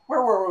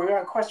 Where were we? We were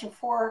on question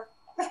 4.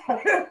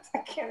 I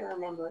can't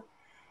remember.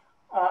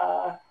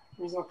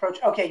 Reasonable approach.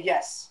 Okay,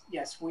 yes,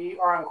 we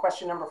are on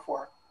question number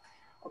 4.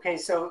 Okay,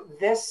 so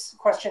this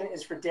question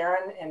is for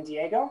Darran and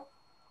Diego.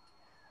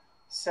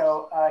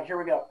 So here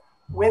we go.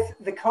 With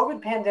the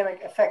COVID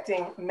pandemic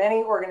affecting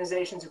many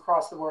organizations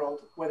across the world,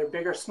 whether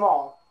big or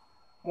small,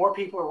 more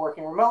people are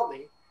working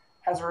remotely.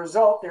 As a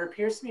result, there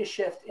appears to be a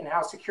shift in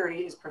how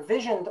security is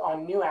provisioned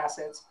on new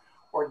assets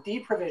or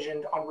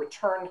deprovisioned on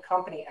returned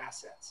company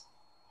assets.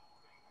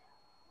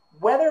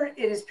 Whether it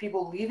is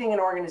people leaving an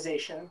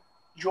organization,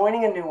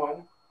 joining a new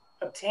one,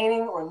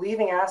 obtaining or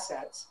leaving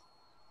assets,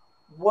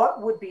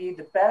 what would be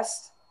the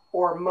best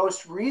or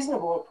most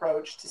reasonable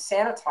approach to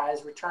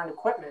sanitize returned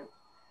equipment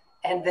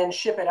and then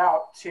ship it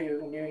out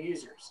to new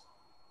users?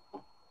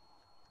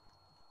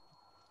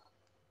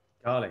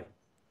 Golly,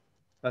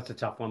 that's a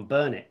tough one.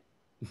 Burn it.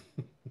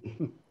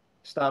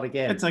 Start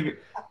again. It's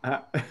like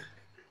that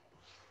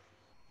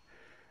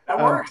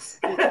works.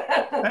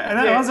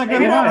 That was a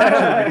good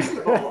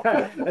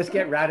one. Let's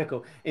get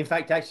radical. In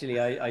fact, actually,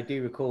 I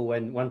do recall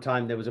when one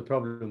time there was a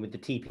problem with the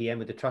TPM,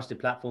 with the Trusted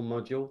Platform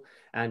Module,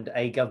 and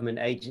a government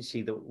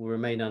agency that will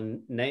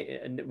remain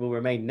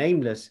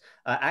nameless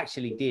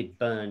actually did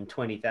burn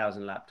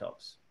 20,000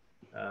 laptops.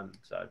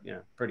 So,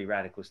 pretty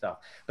radical stuff.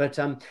 But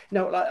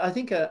no, I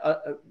think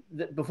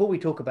before we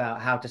talk about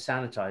how to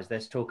sanitize,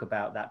 let's talk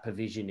about that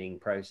provisioning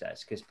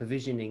process, because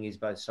provisioning is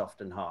both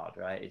soft and hard,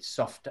 right? It's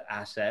soft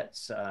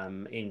assets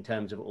in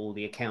terms of all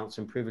the accounts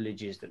and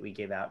privileges that we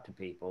give out to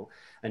people,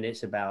 and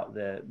it's about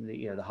the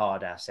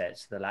hard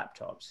assets, the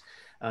laptops.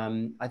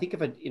 I think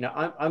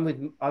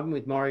I'm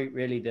with Morey,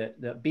 really.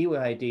 The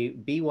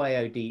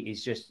BYOD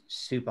is just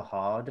super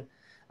hard.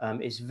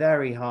 It's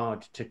very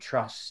hard to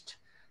trust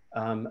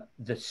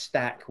the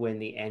stack when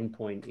the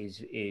endpoint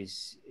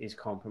is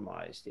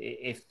compromised.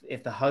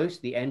 If the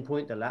host, the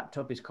endpoint, the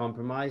laptop is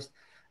compromised,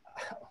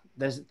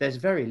 there's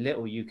very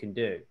little you can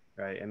do,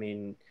 right? I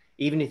mean,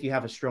 even if you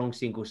have a strong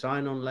single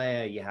sign-on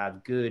layer, you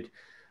have good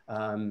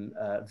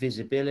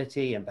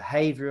visibility and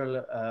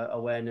behavioral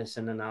awareness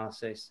and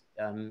analysis,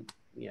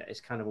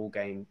 it's kind of all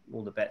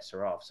the bets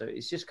are off. So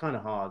it's just kind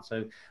of hard.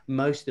 So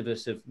most of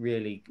us have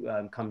really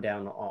come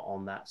down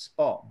on that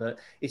spot, but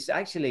it's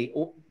actually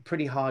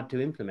pretty hard to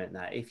implement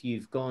that. If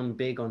you've gone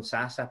big on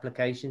SaaS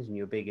applications and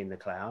you're big in the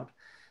cloud,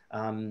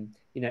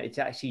 it's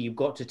actually, you've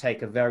got to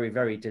take a very,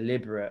 very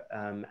deliberate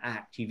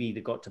act. You've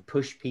either got to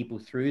push people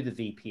through the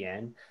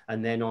VPN,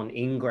 and then on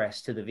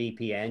ingress to the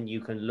VPN, you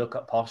can look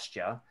at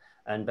posture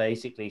and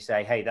basically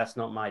say, hey, that's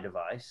not my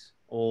device,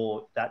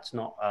 or that's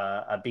not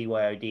a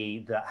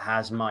BYOD that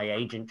has my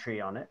agent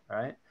tree on it,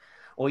 right?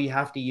 Or you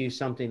have to use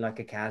something like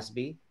a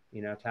CASB,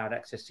 Cloud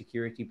Access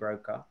Security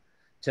Broker,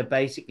 to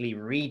basically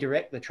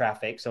redirect the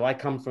traffic. So I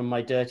come from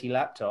my dirty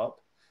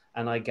laptop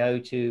and I go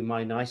to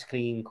my nice,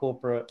 clean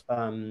corporate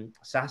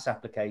SaaS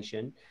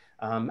application,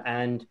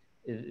 and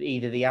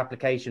either the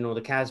application or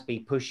the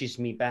CASB pushes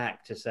me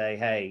back to say,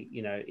 hey,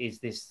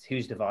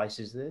 whose device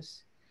is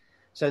this?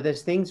 So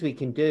there's things we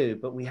can do,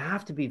 but we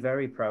have to be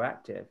very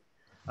proactive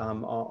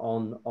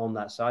on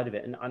that side of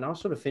it. And I'll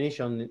sort of finish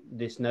on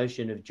this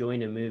notion of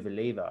join a mover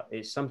leaver.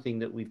 It's something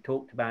that we've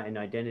talked about in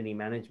identity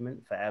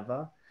management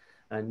forever.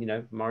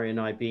 And, Morey and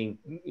I being,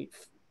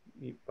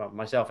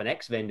 myself an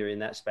ex-vendor in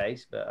that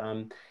space, but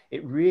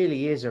it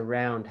really is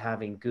around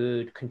having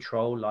good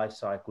control life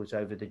cycles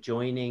over the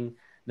joining,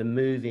 the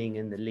moving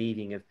and the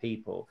leaving of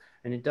people.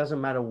 And it doesn't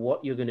matter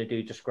what you're going to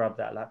do to scrub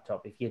that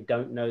laptop. If you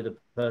don't know the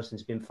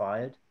person's been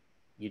fired,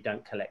 you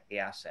don't collect the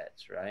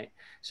assets, right?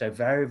 So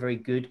very, very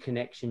good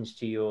connections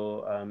to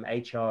your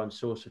HR and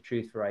source of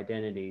truth for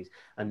identities,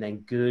 and then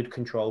good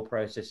control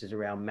processes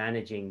around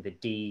managing the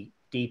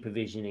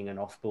deprovisioning and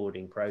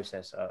offboarding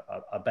process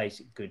are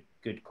basic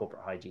good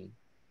corporate hygiene.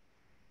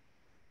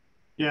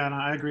 Yeah, no,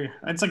 I agree.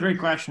 It's a great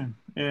question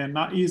and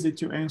not easy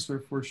to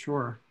answer for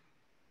sure.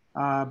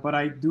 But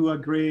I do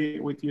agree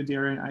with you,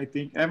 Darran. I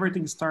think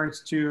everything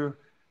starts to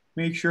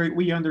make sure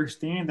we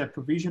understand that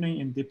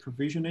provisioning and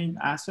deprovisioning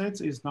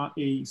assets is not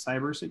a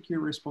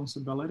cybersecurity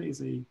responsibility,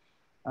 it's a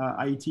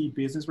IT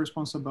business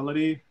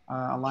responsibility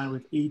aligned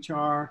with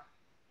HR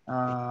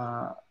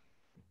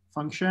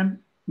function.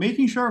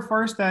 Making sure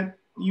first that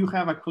you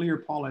have a clear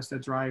policy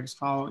that drives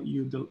how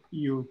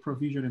you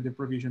provision and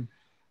deprovision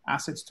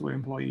assets to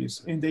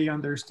employees, and they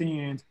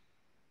understand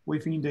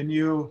within the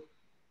new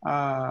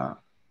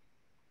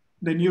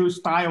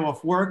style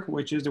of work,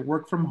 which is the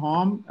work from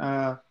home.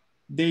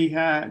 They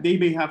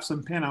may have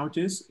some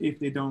penalties if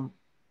they don't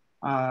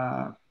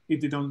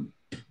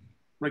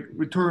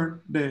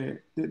return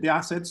the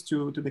assets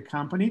to the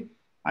company.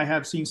 I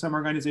have seen some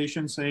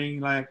organizations saying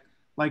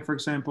like for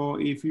example,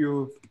 if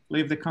you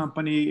leave the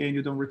company and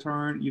you don't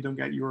return, you don't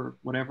get your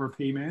whatever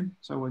payment.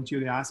 So until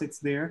the asset's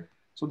there.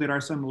 So there are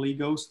some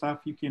legal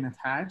stuff you can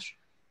attach.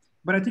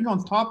 But I think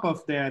on top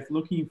of that,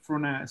 looking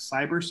from a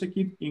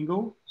cybersecurity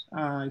angle,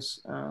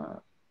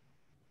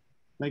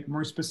 like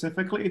more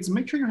specifically, it's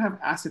make sure you have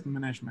asset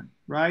management,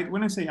 right?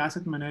 When I say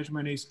asset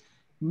management is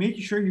make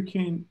sure you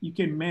can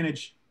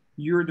manage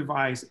your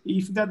device.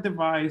 If that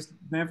device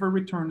never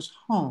returns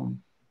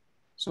home,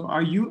 so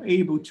are you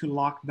able to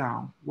lock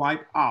down,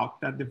 wipe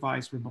out that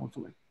device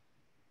remotely,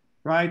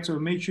 right? So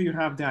make sure you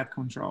have that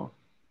control.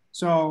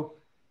 So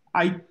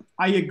I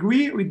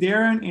agree with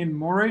Darran and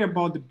Morey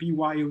about the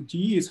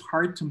BYOD is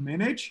hard to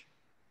manage,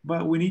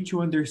 but we need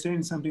to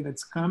understand something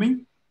that's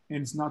coming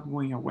and it's not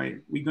going away.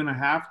 We're gonna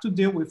have to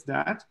deal with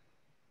that.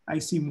 I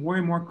see more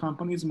and more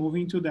companies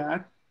moving to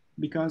that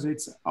because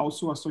it's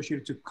also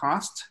associated to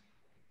cost,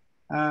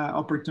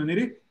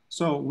 opportunity.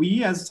 So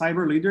we as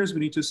cyber leaders,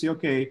 we need to say,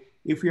 okay,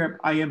 if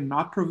I am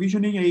not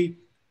provisioning a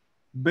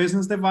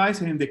business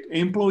device and the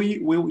employee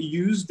will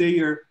use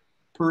their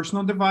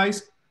personal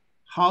device,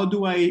 how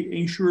do I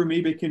ensure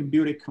maybe I can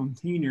build a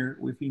container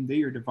within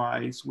their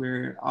device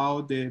where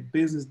all the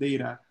business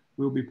data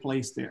will be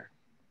placed there,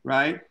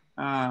 right?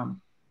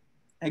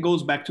 It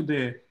goes back to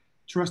the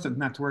trusted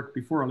network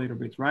before a little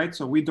bit, right?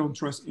 So we don't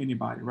trust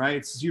anybody, right?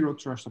 It's zero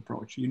trust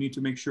approach. You need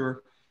to make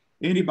sure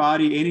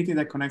anybody, anything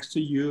that connects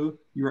to you,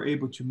 you are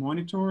able to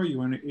monitor,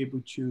 you are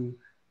able to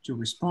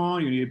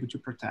respond, you're able to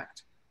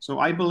protect. So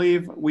I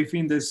believe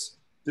within this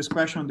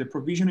question on the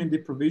provisioning and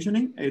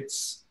deprovisioning,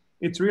 it's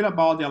really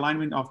about the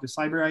alignment of the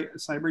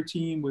cyber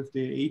team with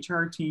the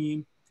HR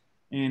team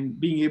and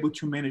being able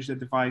to manage the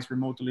device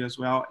remotely as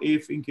well,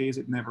 if in case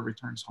it never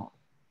returns home.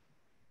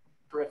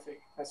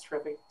 Terrific, that's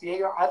terrific.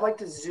 Diego, I'd like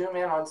to zoom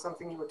in on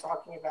something you were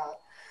talking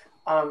about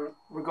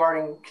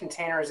regarding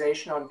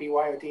containerization on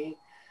BYOD.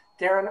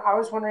 Darran, I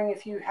was wondering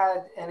if you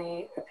had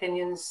any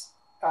opinions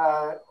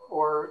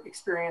or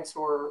experience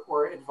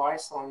or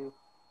advice on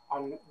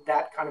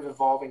that kind of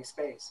evolving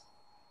space.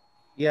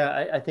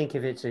 Yeah, I think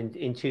if it's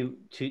in two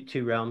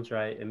realms,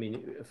 right? I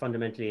mean,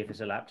 fundamentally, if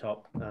it's a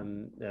laptop,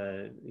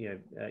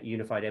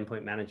 unified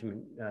endpoint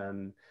management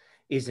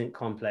isn't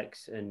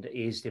complex and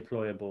is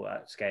deployable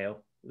at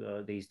scale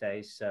these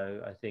days.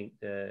 So I think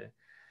the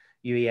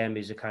UEM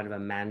is a kind of a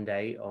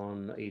mandate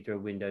on either a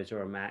Windows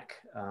or a Mac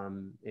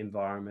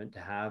environment to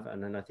have.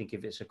 And then I think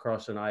if it's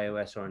across an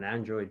iOS or an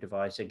Android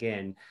device,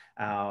 again,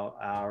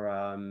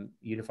 our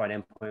unified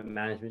endpoint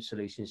management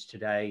solutions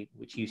today,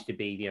 which used to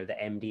be the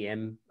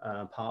MDM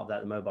part of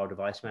that, the mobile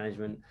device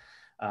management.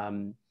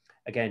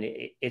 Again,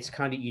 it's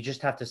kind of, you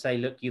just have to say,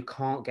 look, you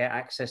can't get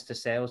access to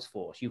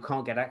Salesforce. You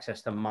can't get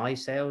access to my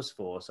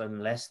Salesforce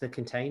unless the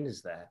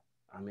container's there.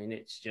 I mean,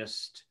 it's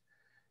just,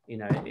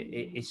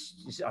 it's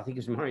just, I think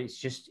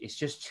it's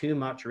just too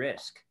much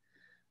risk.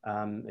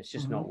 It's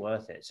just not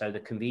worth it. So the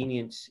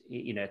convenience,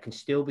 can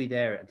still be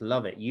there. I'd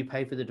love it. You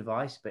pay for the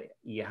device, but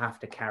you have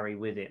to carry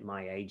with it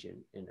my agent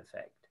in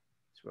effect.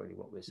 It's really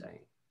what we're saying.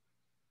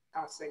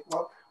 Fantastic.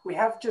 Well, we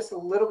have just a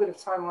little bit of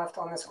time left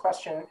on this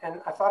question,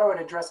 and I thought I would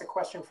address a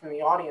question from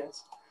the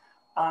audience.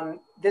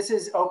 This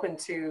is open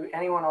to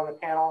anyone on the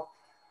panel.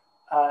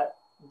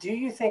 Do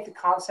you think the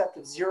concept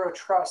of zero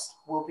trust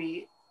will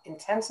be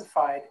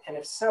intensified? And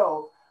if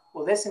so,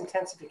 will this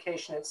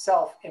intensification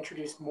itself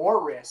introduce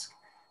more risk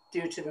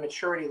due to the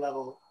maturity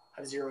level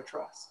of zero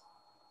trust?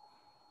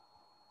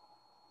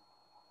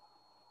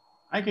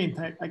 I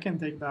can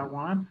take that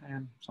one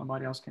and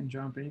somebody else can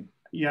jump in.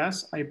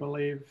 Yes, I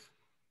believe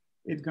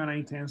it's gonna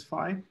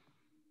intensify.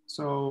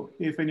 So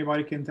if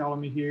anybody can tell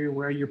me here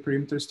where your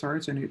perimeter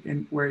starts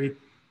and where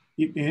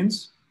it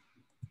ends,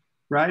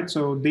 right?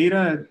 So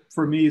data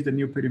for me is the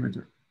new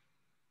perimeter,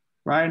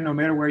 right? No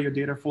matter where your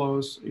data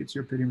flows, it's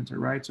your perimeter,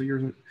 right? So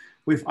you're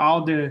with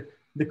all the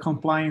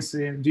compliance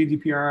and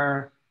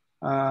GDPR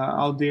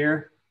out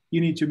there,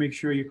 you need to make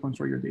sure you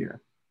control your data.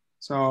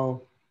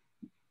 So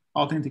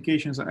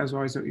authentication as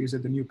well is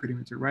the new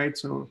perimeter, right?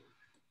 So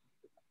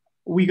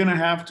we're gonna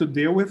have to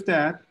deal with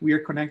that. We are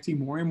connecting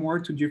more and more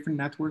to different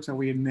networks that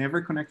we had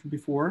never connected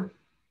before.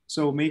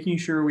 So making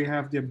sure we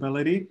have the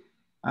ability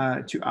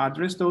to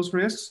address those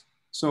risks.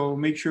 So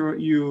make sure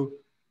you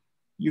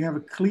have a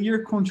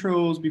clear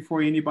controls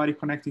before anybody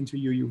connecting to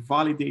you. You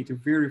validate, you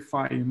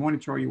verify, you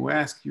monitor, you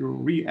ask, you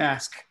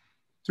re-ask,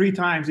 3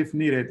 times if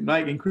needed,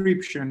 like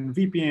encryption,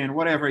 VPN,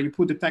 whatever, you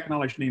put the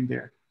technology name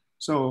there.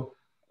 So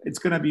it's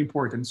gonna be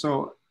important.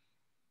 So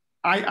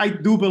I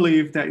do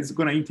believe that it's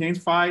gonna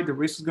intensify, the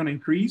risk is gonna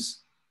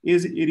increase.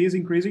 It is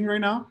increasing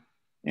right now,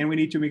 and we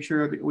need to make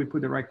sure that we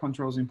put the right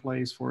controls in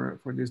place for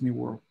this new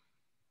world.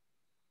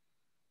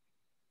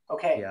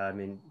 Okay. Yeah, I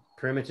mean,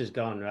 perimeter's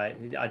gone, right?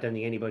 I don't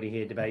think anybody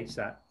here debates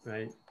that,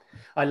 right?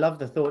 I love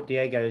the thought,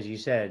 Diego, as you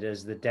said,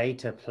 as the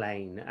data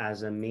plane,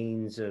 as a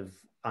means of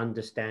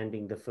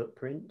understanding the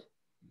footprint,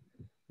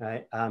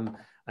 right?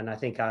 And I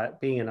think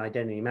being an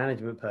identity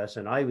management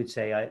person, I would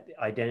say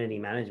identity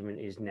management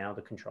is now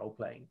the control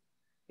plane.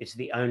 It's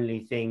the only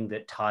thing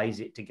that ties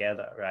it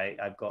together, right?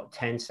 I've got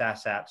 10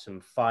 SaaS apps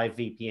and 5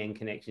 VPN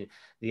connections.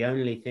 The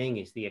only thing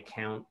is the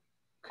account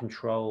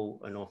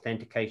control and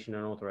authentication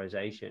and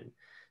authorization.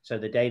 So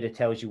the data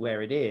tells you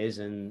where it is,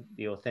 and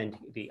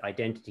the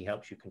identity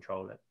helps you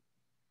control it.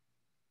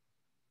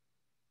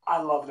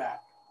 I love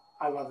that.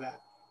 I love that.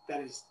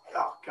 That is,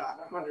 oh God,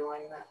 I'm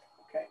underlining that.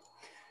 Okay.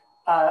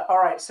 All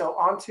right, so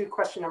on to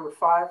question number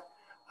 5.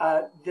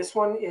 This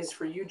one is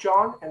for you,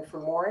 John, and for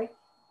Morey.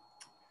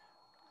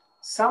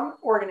 Some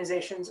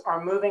organizations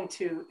are moving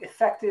to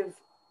effective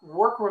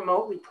work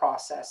remotely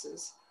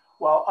processes,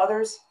 while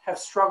others have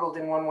struggled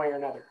in one way or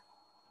another.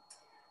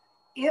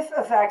 If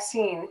a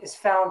vaccine is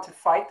found to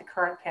fight the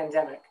current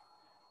pandemic,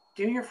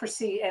 do you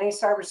foresee any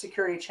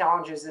cybersecurity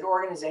challenges that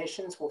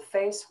organizations will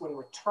face when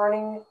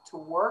returning to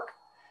work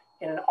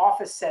in an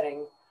office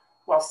setting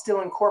while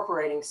still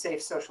incorporating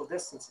safe social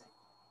distancing?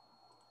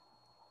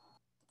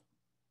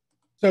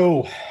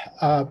 So,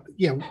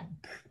 yeah,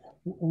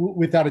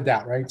 without a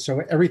doubt, right?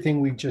 So everything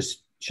we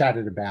just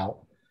chatted about,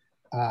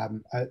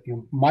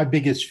 my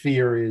biggest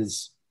fear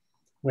is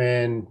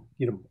when,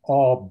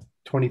 all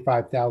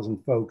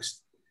 25,000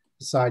 folks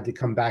decide to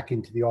come back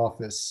into the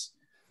office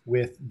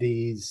with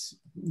these,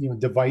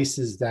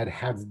 devices that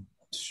have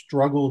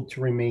struggled to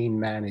remain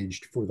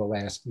managed for the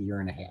last year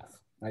and a half,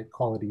 right?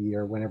 Call it a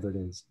year, whenever it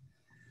is.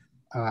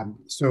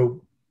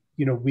 So,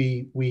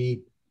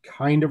 we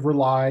kind of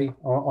rely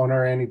on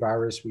our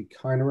antivirus. We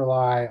kind of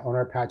rely on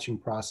our patching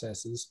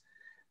processes,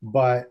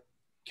 but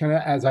kind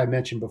of, as I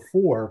mentioned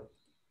before,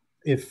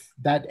 if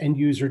that end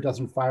user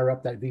doesn't fire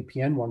up that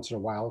VPN once in a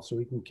while so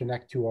we can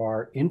connect to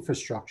our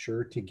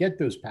infrastructure to get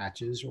those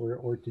patches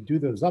or to do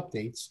those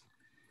updates,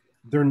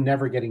 they're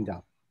never getting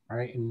done,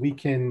 right? And we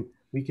can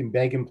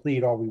beg and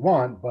plead all we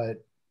want,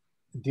 but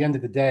at the end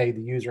of the day,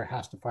 the user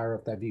has to fire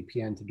up that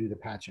VPN to do the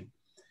patching.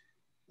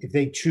 If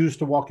they choose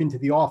to walk into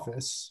the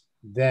office,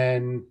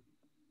 then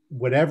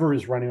whatever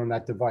is running on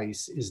that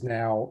device is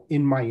now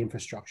in my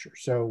infrastructure.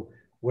 So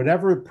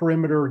whatever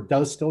perimeter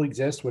does still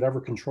exist,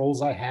 whatever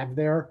controls I have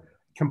there,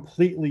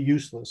 completely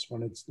useless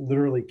when it's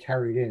literally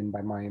carried in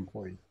by my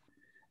employee.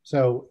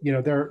 So,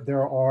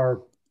 there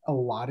are a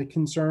lot of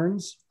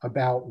concerns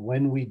about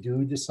when we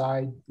do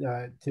decide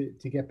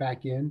to get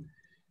back in.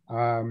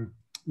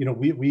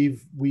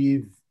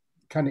 We've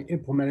kind of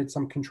implemented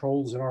some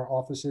controls in our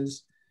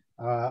offices,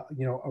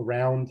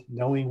 around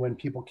knowing when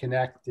people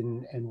connect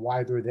and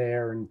why they're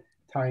there, and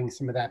tying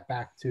some of that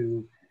back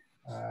to,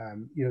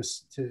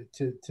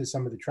 to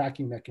some of the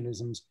tracking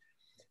mechanisms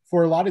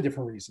for a lot of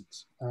different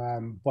reasons.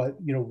 But,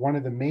 one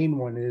of the main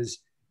one is,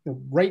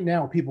 right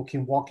now people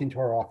can walk into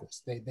our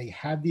office. They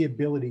have the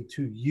ability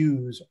to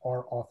use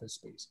our office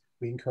space.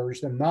 We encourage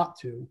them not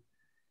to,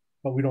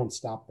 but we don't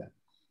stop them.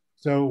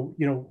 So,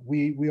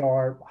 we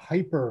are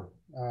hyper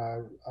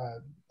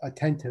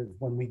attentive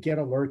when we get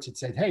alerts that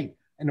said, hey,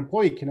 an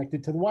employee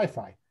connected to the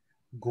Wi-Fi.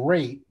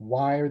 Great.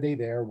 Why are they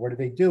there? What are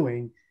they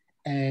doing?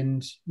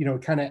 And,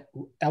 it kind of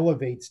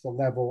elevates the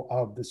level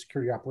of the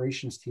security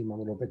operations team a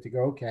little bit to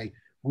go, okay,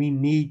 we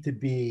need to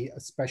be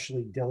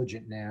especially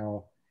diligent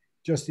now,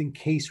 just in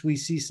case we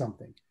see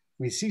something.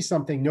 We see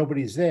something,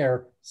 nobody's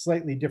there,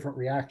 slightly different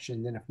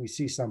reaction than if we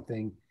see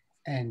something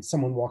and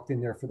someone walked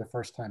in there for the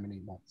first time in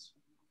 8 months.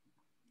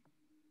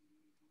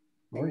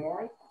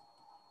 Morey?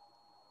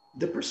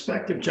 The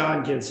perspective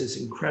John gives is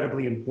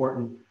incredibly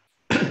important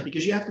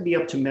because you have to be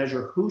able to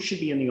measure who should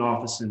be in the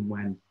office and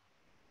when.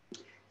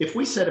 If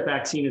we said a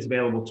vaccine is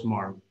available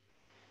tomorrow,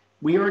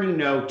 we already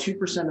know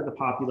 2% of the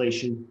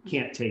population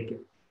can't take it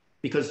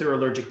because they're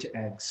allergic to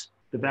eggs.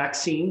 The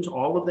vaccines,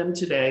 all of them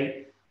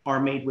today, are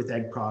made with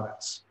egg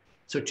products.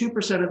 So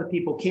 2% of the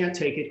people can't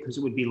take it because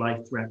it would be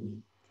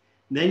life-threatening.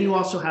 Then you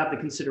also have the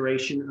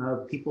consideration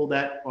of people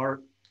that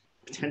are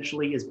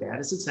potentially, as bad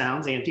as it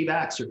sounds,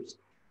 anti-vaxxers.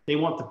 They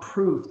want the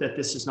proof that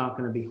this is not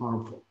going to be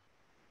harmful.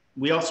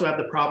 We also have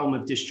the problem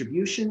of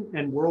distribution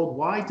and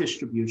worldwide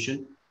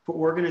distribution for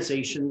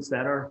organizations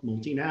that are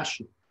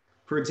multinational.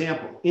 For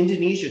example,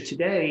 Indonesia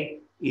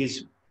today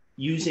is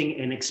using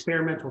an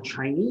experimental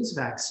Chinese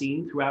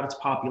vaccine throughout its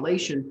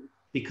population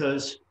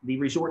because the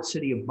resort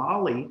city of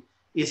Bali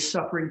is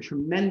suffering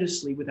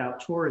tremendously without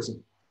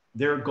tourism.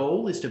 Their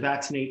goal is to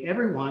vaccinate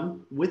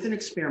everyone with an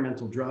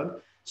experimental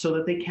drug so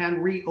that they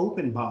can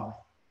reopen Bali.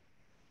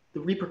 The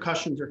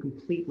repercussions are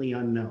completely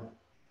unknown.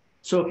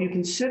 So if you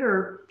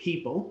consider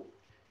people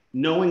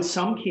knowing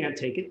some can't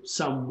take it,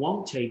 some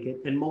won't take it,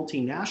 and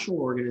multinational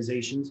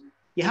organizations,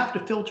 you have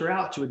to filter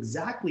out to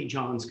exactly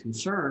John's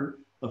concern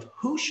of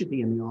who should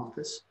be in the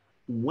office,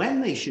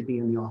 when they should be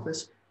in the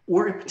office,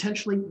 or if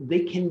potentially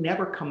they can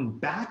never come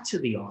back to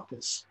the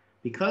office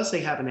because they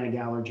have an egg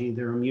allergy,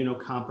 they're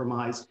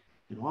immunocompromised,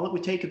 and all it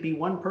would take could be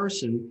one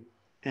person,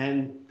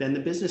 and then the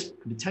business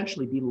could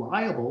potentially be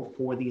liable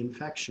for the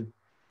infection.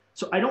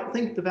 So I don't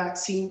think the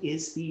vaccine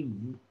is the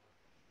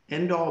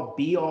end-all,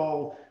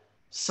 be-all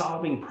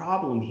solving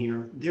problem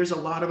here. There's a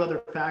lot of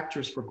other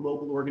factors for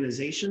global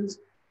organizations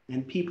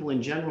and people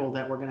in general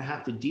that we're going to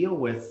have to deal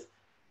with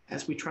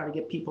as we try to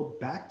get people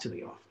back to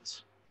the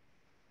office.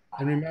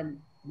 And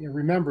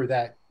remember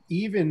that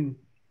even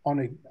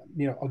on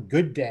a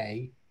good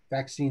day,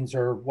 vaccines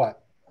are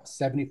what,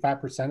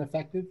 75%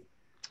 effective.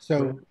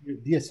 So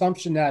the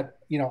assumption that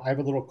I have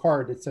a little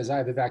card that says I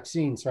have a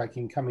vaccine so I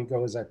can come and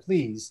go as I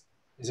please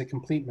is a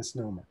complete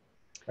misnomer,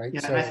 right?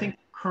 Yeah, so, and I think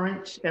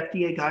current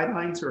FDA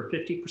guidelines are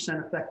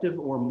 50% effective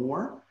or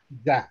more.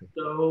 Exactly.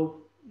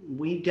 So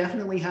we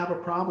definitely have a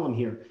problem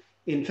here.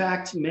 In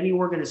fact, many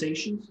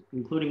organizations,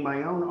 including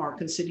my own, are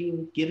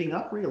considering giving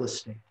up real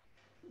estate.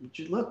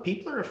 Look,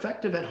 people are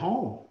effective at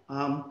home.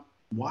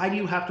 Why do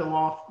you have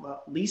to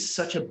lease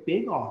such a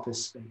big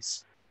office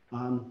space?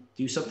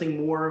 Do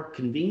something more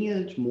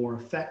convenient, more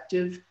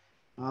effective.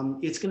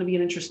 It's going to be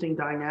an interesting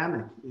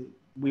dynamic.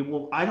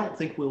 I don't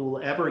think we will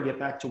ever get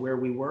back to where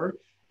we were.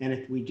 And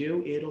if we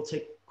do, it'll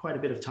take quite a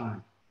bit of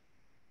time.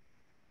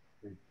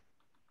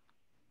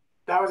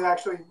 That was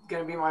actually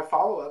going to be my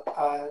follow-up.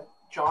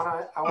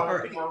 John, I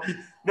want to know.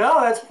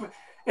 No,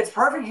 it's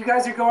perfect. You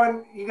guys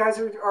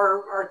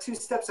are 2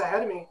 steps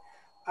ahead of me.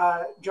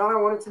 John,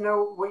 I wanted to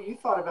know what you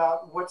thought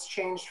about what's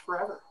changed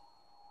forever.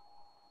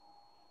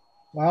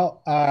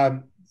 Well,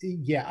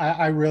 yeah,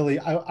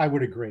 I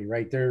would agree,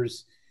 right?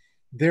 There's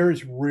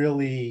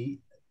a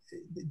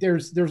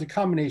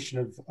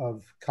combination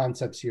of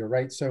concepts here,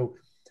 right? So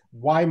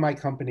why my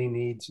company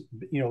needs,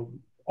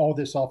 all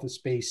this office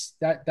space,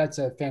 that's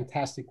a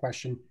fantastic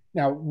question.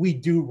 Now, we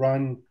do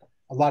run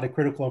a lot of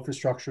critical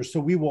infrastructure, so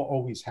we will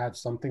always have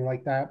something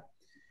like that.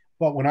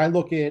 But when I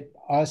look at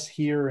us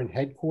here in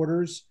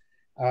headquarters,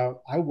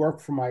 I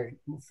work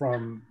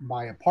from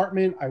my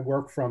apartment. I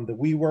work from the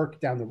WeWork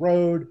down the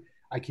road.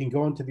 I can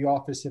go into the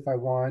office if I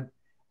want.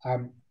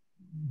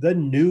 The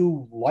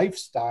new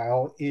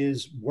lifestyle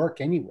is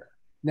work anywhere.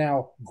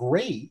 Now,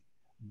 great,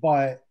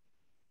 but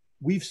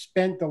we've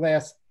spent the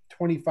last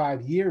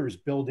 25 years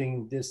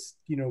building this,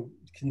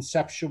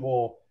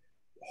 conceptual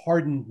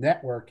hardened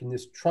network in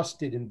this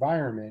trusted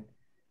environment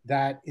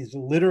that is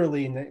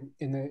literally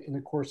in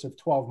the course of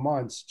 12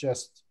 months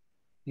just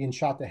being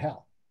shot to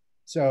hell.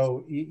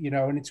 So,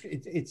 and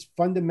it's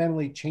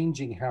fundamentally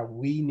changing how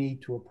we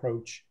need to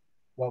approach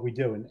what we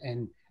do.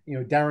 And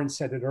Darran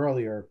said it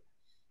earlier.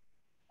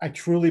 I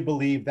truly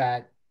believe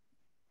that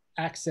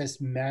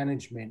access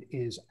management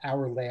is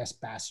our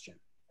last bastion,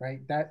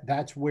 right?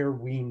 That's where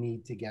we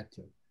need to get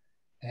to.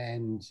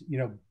 And,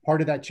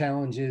 part of that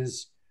challenge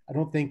is I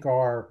don't think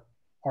our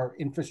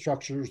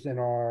infrastructures and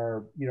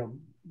our,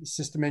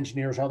 system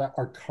engineers, all that,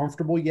 are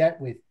comfortable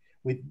yet with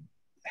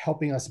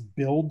helping us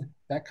build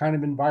that kind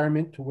of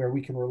environment to where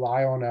we can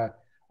rely on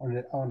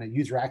a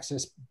user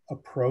access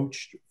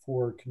approach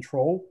for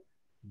control,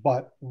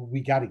 but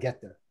we got to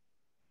get there.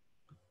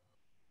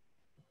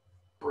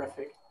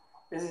 Terrific.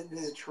 This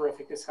is a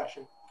terrific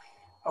discussion.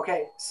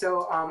 Okay,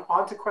 so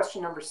on to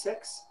question number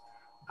 6.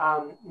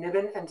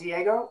 Nibin and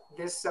Diego,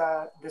 this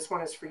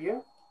one is for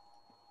you.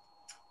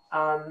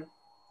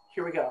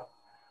 Here we go.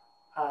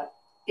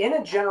 In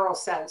a general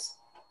sense,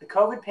 the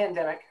COVID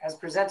pandemic has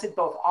presented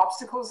both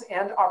obstacles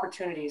and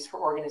opportunities for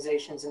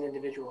organizations and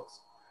individuals.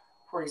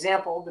 For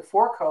example,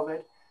 before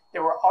COVID,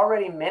 there were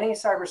already many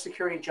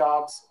cybersecurity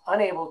jobs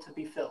unable to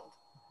be filled.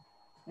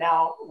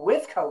 Now,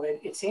 with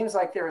COVID, it seems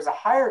like there is a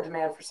higher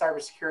demand for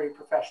cybersecurity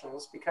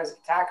professionals because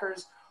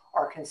attackers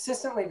are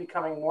consistently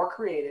becoming more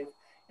creative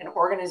and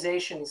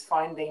organizations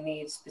find they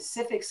need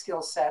specific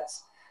skill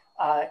sets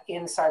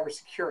in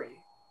cybersecurity.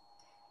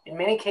 In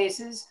many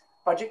cases,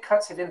 budget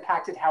cuts have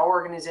impacted how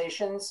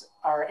organizations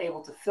are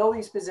able to fill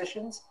these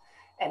positions.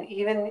 And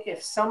even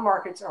if some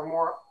markets are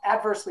more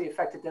adversely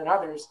affected than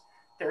others,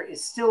 there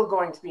is still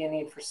going to be a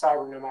need for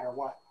cyber no matter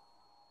what.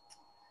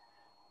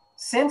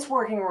 Since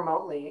working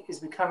remotely is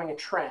becoming a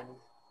trend,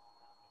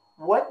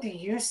 what do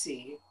you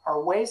see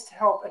are ways to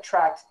help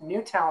attract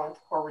new talent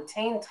or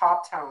retain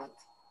top talent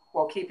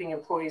while keeping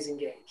employees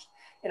engaged?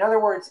 In other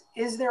words,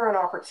 is there an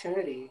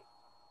opportunity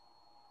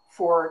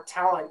for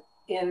talent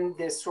in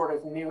this sort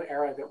of new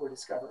era that we're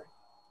discovering?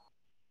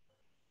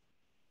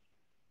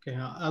 Okay,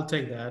 I'll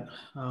take that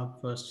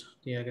first,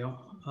 Diego.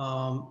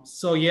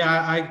 So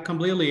yeah, I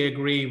completely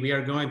agree. We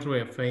are going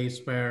through a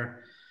phase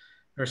where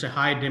there's a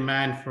high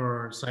demand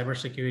for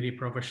cybersecurity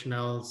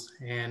professionals.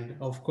 And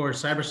of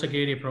course,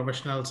 cybersecurity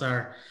professionals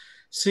are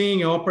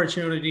seeing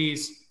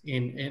opportunities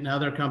in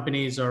other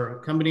companies, or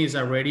companies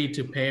are ready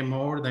to pay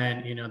more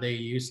than they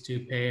used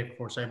to pay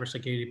for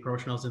cybersecurity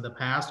professionals in the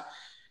past,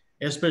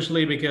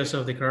 especially because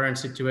of the current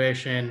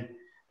situation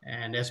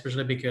and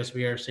especially because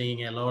we are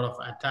seeing a lot of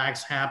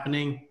attacks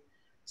happening.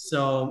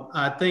 So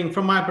I think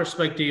from my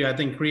perspective, I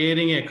think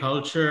creating a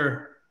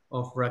culture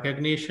of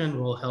recognition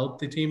will help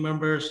the team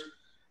members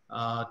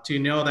to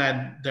know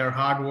that their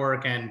hard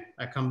work and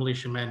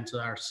accomplishments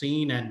are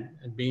seen and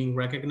being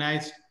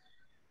recognized.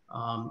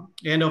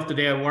 End of the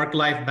day,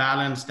 work-life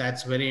balance,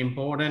 that's very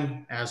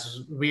important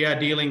as we are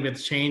dealing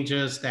with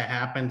changes that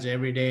happens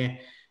every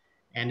day.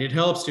 And it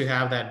helps to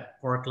have that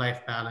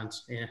work-life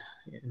balance in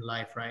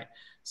life, right?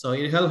 So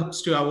it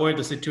helps to avoid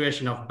the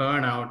situation of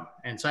burnout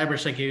and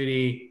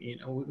cybersecurity. You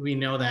know, we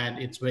know that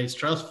it's very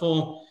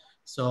stressful.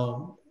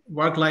 So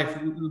work-life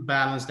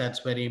balance, that's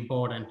very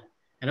important.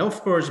 And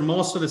of course,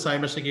 most of the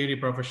cybersecurity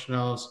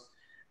professionals,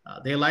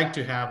 they like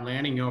to have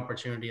learning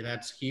opportunity.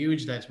 That's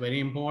huge. That's very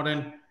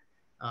important.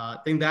 I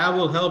think that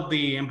will help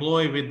the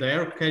employee with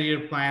their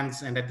career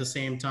plans, and at the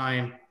same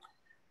time,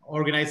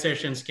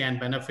 organizations can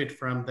benefit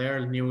from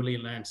their newly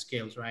learned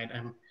skills, right?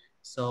 And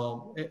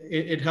so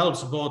it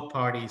helps both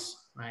parties,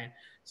 right?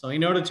 So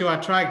in order to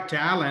attract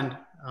talent,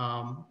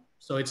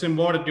 so it's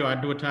important to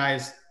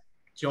advertise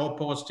job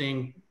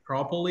posting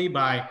properly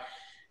by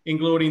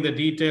including the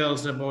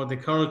details about the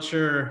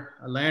culture,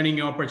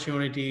 learning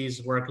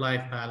opportunities,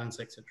 work-life balance,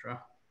 etc.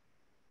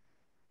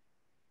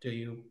 Do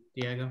you,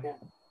 Diego? Yeah.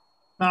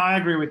 No, I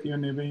agree with you,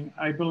 Nibin.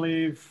 I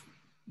believe,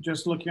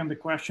 just looking at the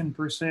question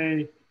per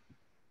se,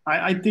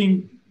 I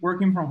think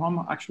working from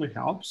home actually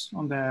helps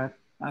on that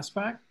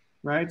aspect,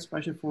 right?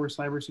 Especially for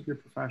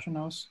cybersecurity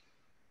professionals.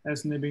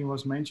 As Nibin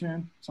was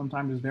mentioned,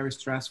 sometimes it's very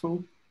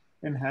stressful,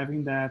 and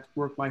having that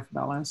work-life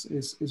balance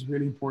is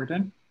really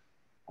important.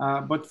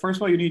 But first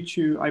of all,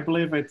 I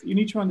believe that you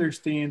need to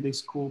understand the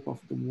scope of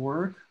the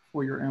work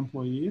for your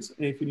employees.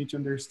 If you need to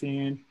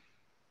understand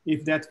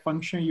if that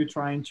function you're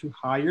trying to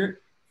hire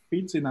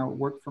fits in a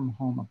work from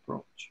home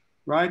approach,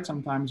 right?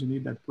 Sometimes you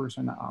need that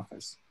person in the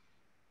office.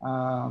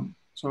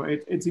 So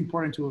it's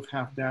important to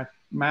have that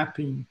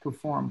mapping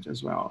performed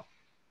as well.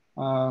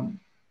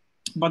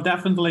 But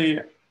definitely,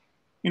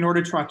 in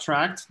order to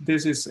attract,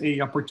 this is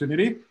a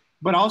opportunity.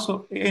 But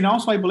also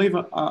I believe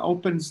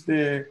opens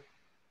the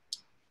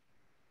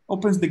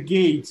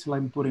gate,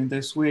 let me put it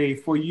this way,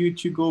 for you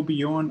to go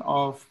beyond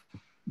of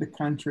the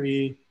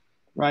country,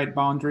 right,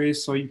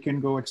 boundaries, so you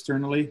can go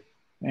externally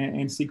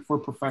and seek for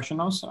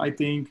professionals. I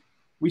think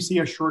we see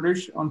a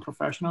shortage on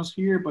professionals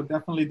here, but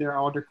definitely there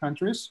are other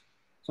countries,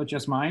 such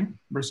as mine,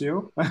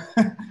 Brazil,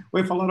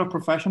 with a lot of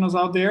professionals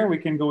out there, we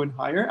can go and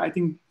hire. I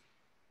think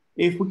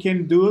if we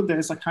can do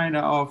this a kind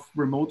of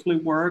remotely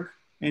work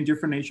in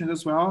different nations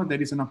as well,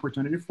 that is an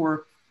opportunity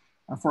for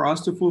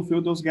us to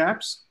fulfill those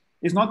gaps.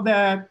 It's not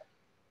that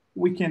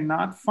we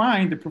cannot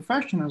find the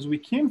professionals, we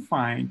can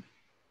find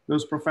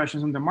those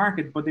professionals in the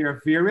market, but they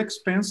are very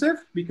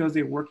expensive because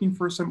they're working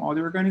for some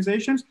other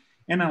organizations.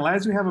 And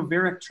unless we have a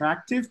very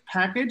attractive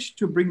package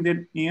to bring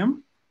them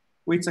in,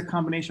 which is a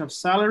combination of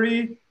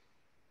salary,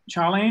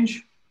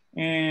 challenge,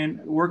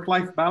 and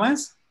work-life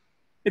balance,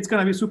 it's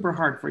gonna be super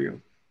hard for you.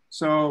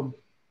 So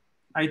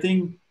I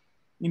think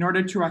in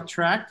order to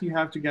attract, you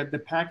have to get the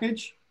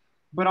package,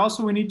 but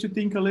also we need to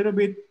think a little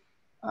bit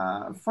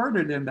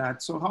further than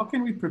that. So how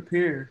can we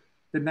prepare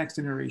the next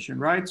generation,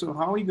 right? So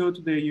how we go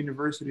to the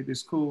university, the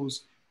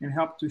schools, and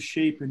help to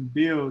shape and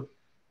build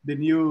the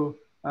new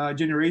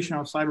generation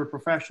of cyber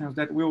professionals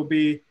that will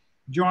be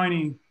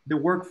joining the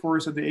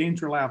workforce at the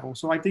entry level.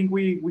 So I think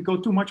we go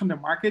too much on the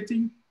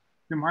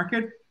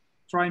market,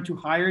 trying to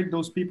hire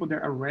those people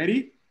that are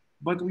ready,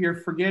 but we are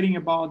forgetting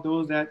about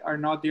those that are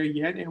not there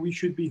yet, and we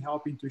should be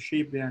helping to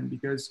shape them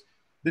because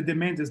the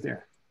demand is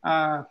there.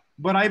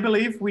 But I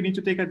believe we need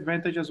to take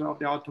advantage as well of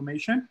the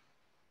automation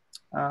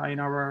in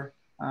our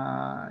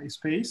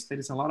space. There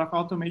is a lot of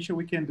automation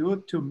we can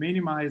do to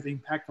minimize the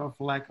impact of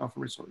lack of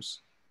resource.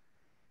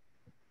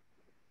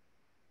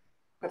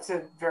 That's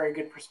a very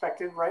good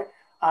perspective, right?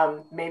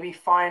 Maybe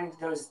find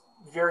those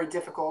very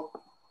difficult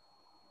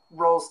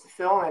roles to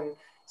fill and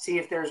see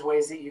if there's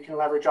ways that you can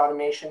leverage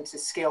automation to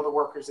scale the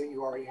workers that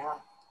you already have.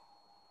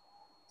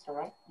 Is that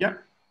right? Yeah,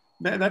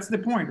 that's the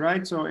point,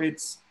 right? So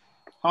it's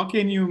how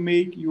can you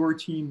make your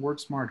team work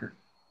smarter?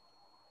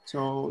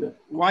 So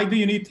why do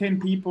you need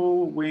 10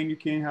 people when you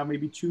can have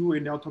maybe 2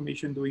 in the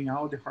automation doing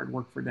all the hard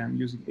work for them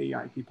using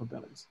AI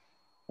capabilities,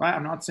 right?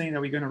 I'm not saying that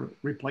we're going to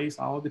replace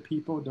all the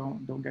people,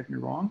 don't get me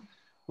wrong,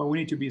 but we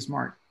need to be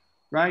smart,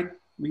 right?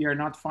 We are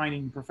not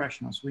finding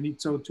professionals. We need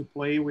to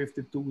play with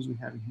the tools we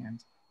have in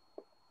hand.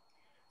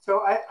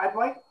 So I'd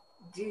like,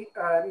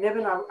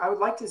 Nibin, I would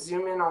like to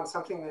zoom in on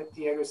something that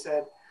Diego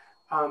said,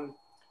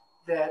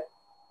 that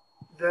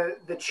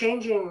the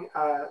changing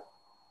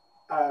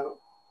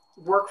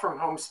work from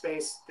home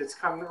space that's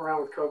coming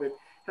around with COVID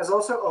has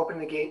also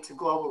opened the gate to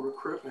global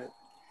recruitment.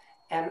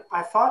 And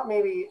I thought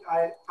maybe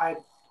I'd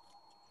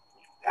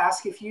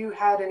ask if you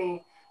had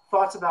any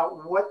thoughts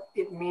about what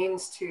it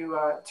means to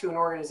an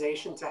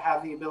organization to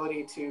have the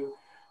ability to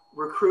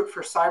recruit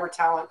for cyber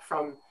talent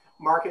from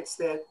markets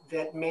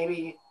that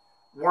maybe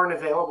weren't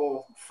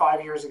available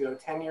 5 years ago,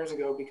 10 years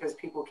ago, because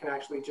people can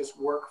actually just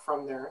work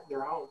from their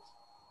homes.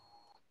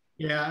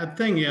 Yeah, I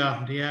think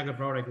Diego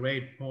brought a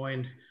great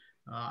point.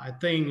 I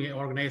think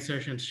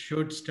organizations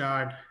should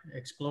start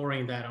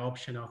exploring that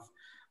option of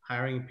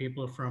hiring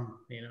people from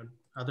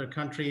other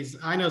countries.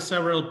 I know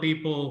several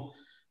people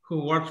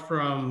who work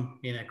from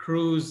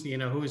cruise,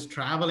 who is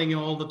traveling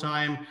all the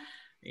time,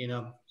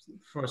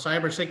 for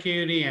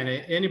cybersecurity, and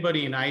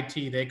anybody in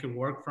IT, they could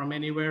work from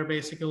anywhere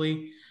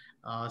basically.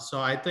 So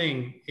I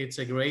think it's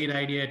a great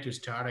idea to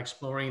start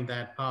exploring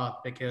that path,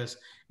 because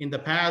in the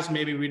past,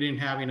 maybe we didn't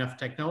have enough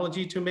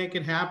technology to make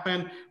it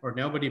happen, or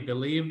nobody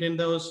believed in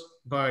those.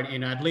 But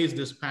at least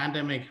this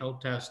pandemic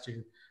helped us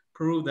to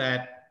prove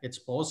that it's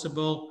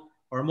possible,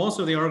 or most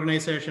of the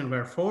organizations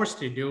were forced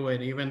to do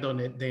it, even though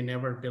they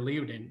never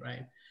believed in,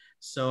 right?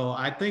 So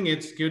I think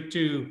it's good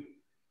to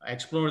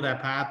explore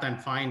that path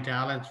and find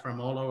talent from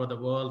all over the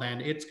world.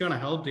 And it's going to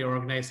help the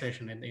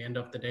organization at the end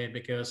of the day,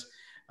 because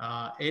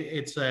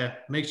it's a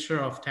mixture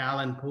of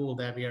talent pool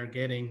that we are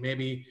getting.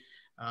 Maybe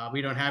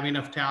we don't have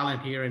enough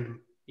talent here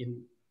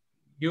in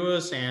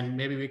US, and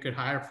maybe we could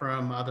hire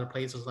from other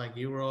places like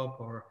Europe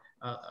or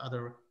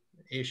other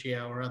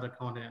Asia or other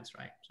continents,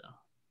 right? So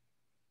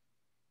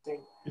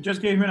it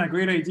just gave me a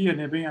great idea,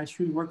 Nibin. I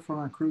should work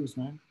for a cruise,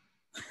 man.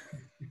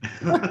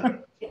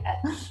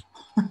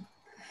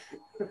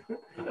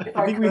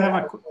 I think we have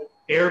a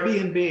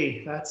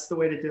Airbnb. That's the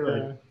way to do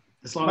it.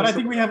 As long but as I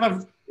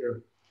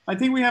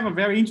think we have a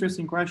very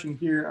interesting question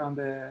here on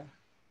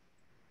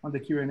the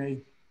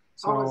Q&A.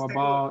 So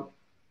about.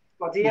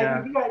 Well,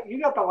 Diego, you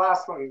got the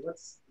last one.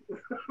 Let's.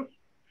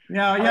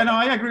 Yeah, no,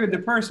 I agree with the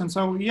person.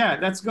 So yeah,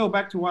 let's go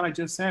back to what I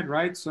just said,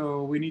 right?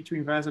 So we need to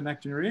invest in the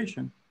next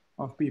generation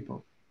of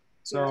people.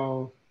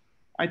 So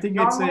I think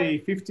it's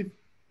a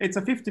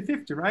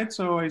 50-50, right?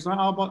 So it's not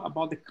all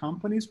about the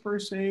companies per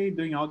se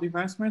doing all the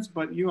investments,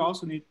 but you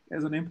also need,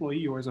 as an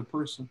employee or as a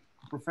person,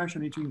 a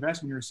professional, need to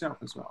invest in yourself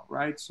as well,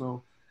 right?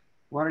 So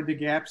what are the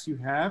gaps you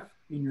have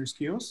in your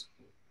skills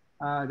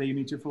that you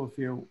need to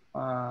fulfill?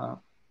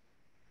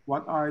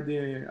 What are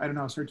the, I don't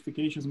know,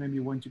 certifications maybe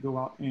you want to go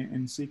out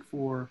and seek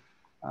for,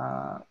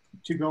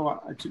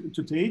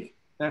 to take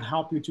that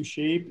help you to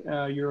shape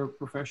your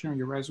profession or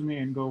your resume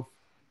and go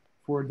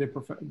for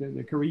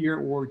the career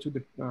or to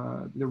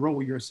the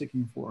role you're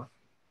seeking for.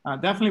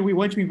 Definitely, we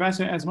want to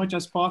invest as much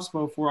as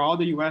possible for all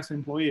the US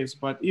employees,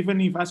 but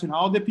even invest in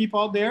all the people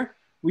out there,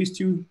 we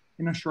still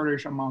in a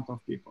shortage amount of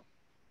people.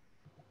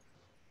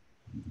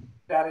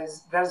 That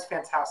is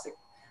fantastic.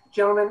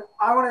 Gentlemen,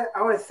 I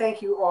want to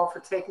thank you all for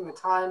taking the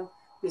time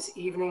this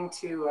evening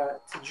to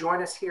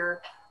join us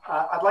here.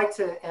 I'd like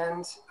to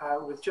end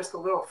with just a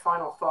little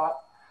final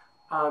thought.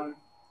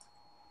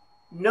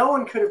 No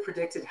one could have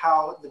predicted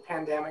how the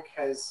pandemic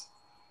has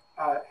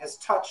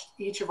touched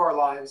each of our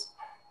lives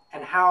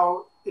and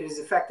how it has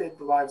affected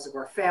the lives of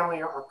our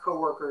family, our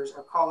coworkers,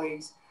 our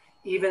colleagues,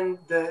 even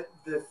the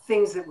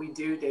things that we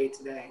do day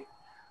to day.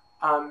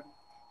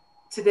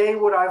 Today,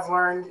 what I've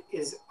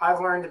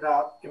learned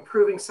about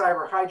improving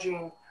cyber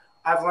hygiene.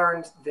 I've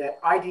learned that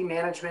ID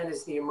management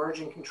is the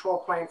emerging control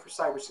plane for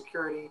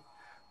cybersecurity.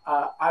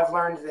 I've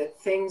learned that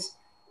things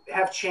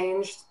have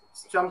changed,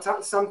 some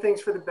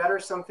things for the better,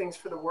 some things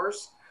for the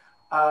worse.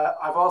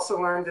 I've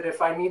also learned that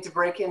if I need to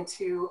break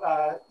into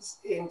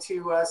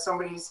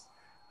somebody's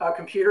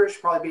computer, it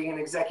should probably be an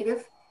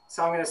executive.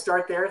 So I'm going to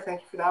start there.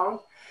 Thank you for that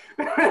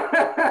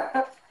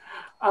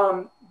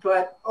one.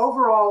 But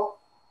overall,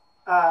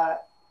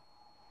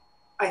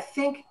 I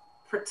think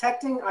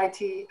protecting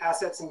IT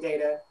assets and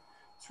data,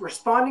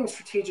 responding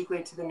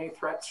strategically to the new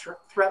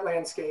threat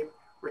landscape,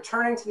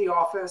 returning to the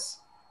office,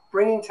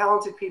 bringing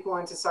talented people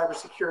into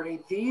cybersecurity,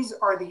 these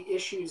are the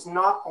issues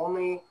not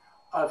only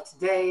of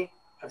today,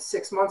 of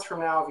 6 months from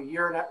now, of a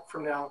year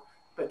from now,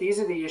 but these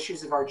are the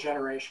issues of our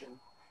generation.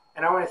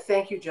 And I want to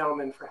thank you,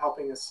 gentlemen, for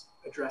helping us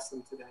address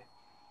them today.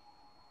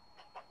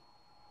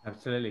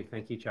 Absolutely.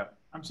 Thank you, Chuck.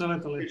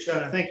 Absolutely.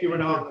 Thank you,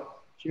 Renaud.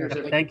 Cheers.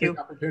 Thank you.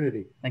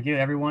 Opportunity. Thank you,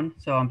 everyone.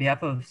 So on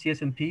behalf of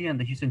CSMP and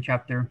the Houston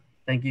chapter,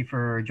 thank you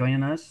for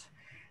joining us.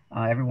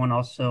 Everyone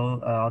also,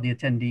 all the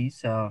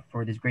attendees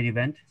for this great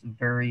event. It's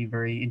very,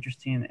 very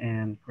interesting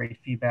and great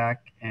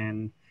feedback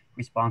and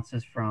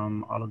responses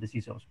from all of the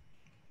CISOs.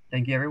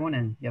 Thank you, everyone,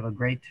 and you have a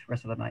great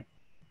rest of the night.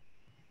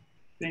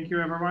 Thank you,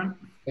 everyone.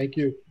 Thank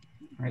you.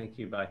 All right. Thank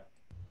you. Bye.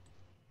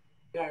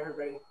 Yeah,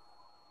 everybody.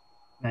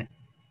 Night.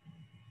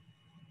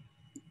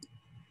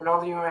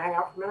 Ronaldo, you want to hang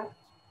out for a minute?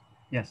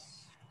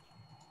 Yes.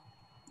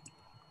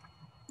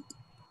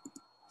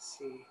 Let's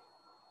see.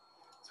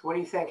 So what do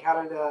you think?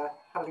 How did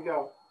it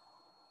go?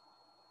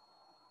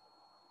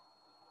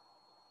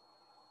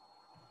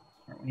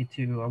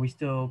 Are we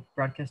still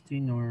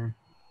broadcasting, or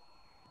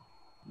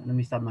let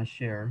me stop my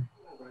share.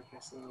 I'm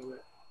broadcasting a little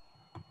bit.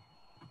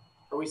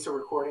 Are we still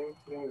recording?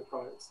 I think we'll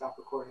probably stop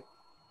recording.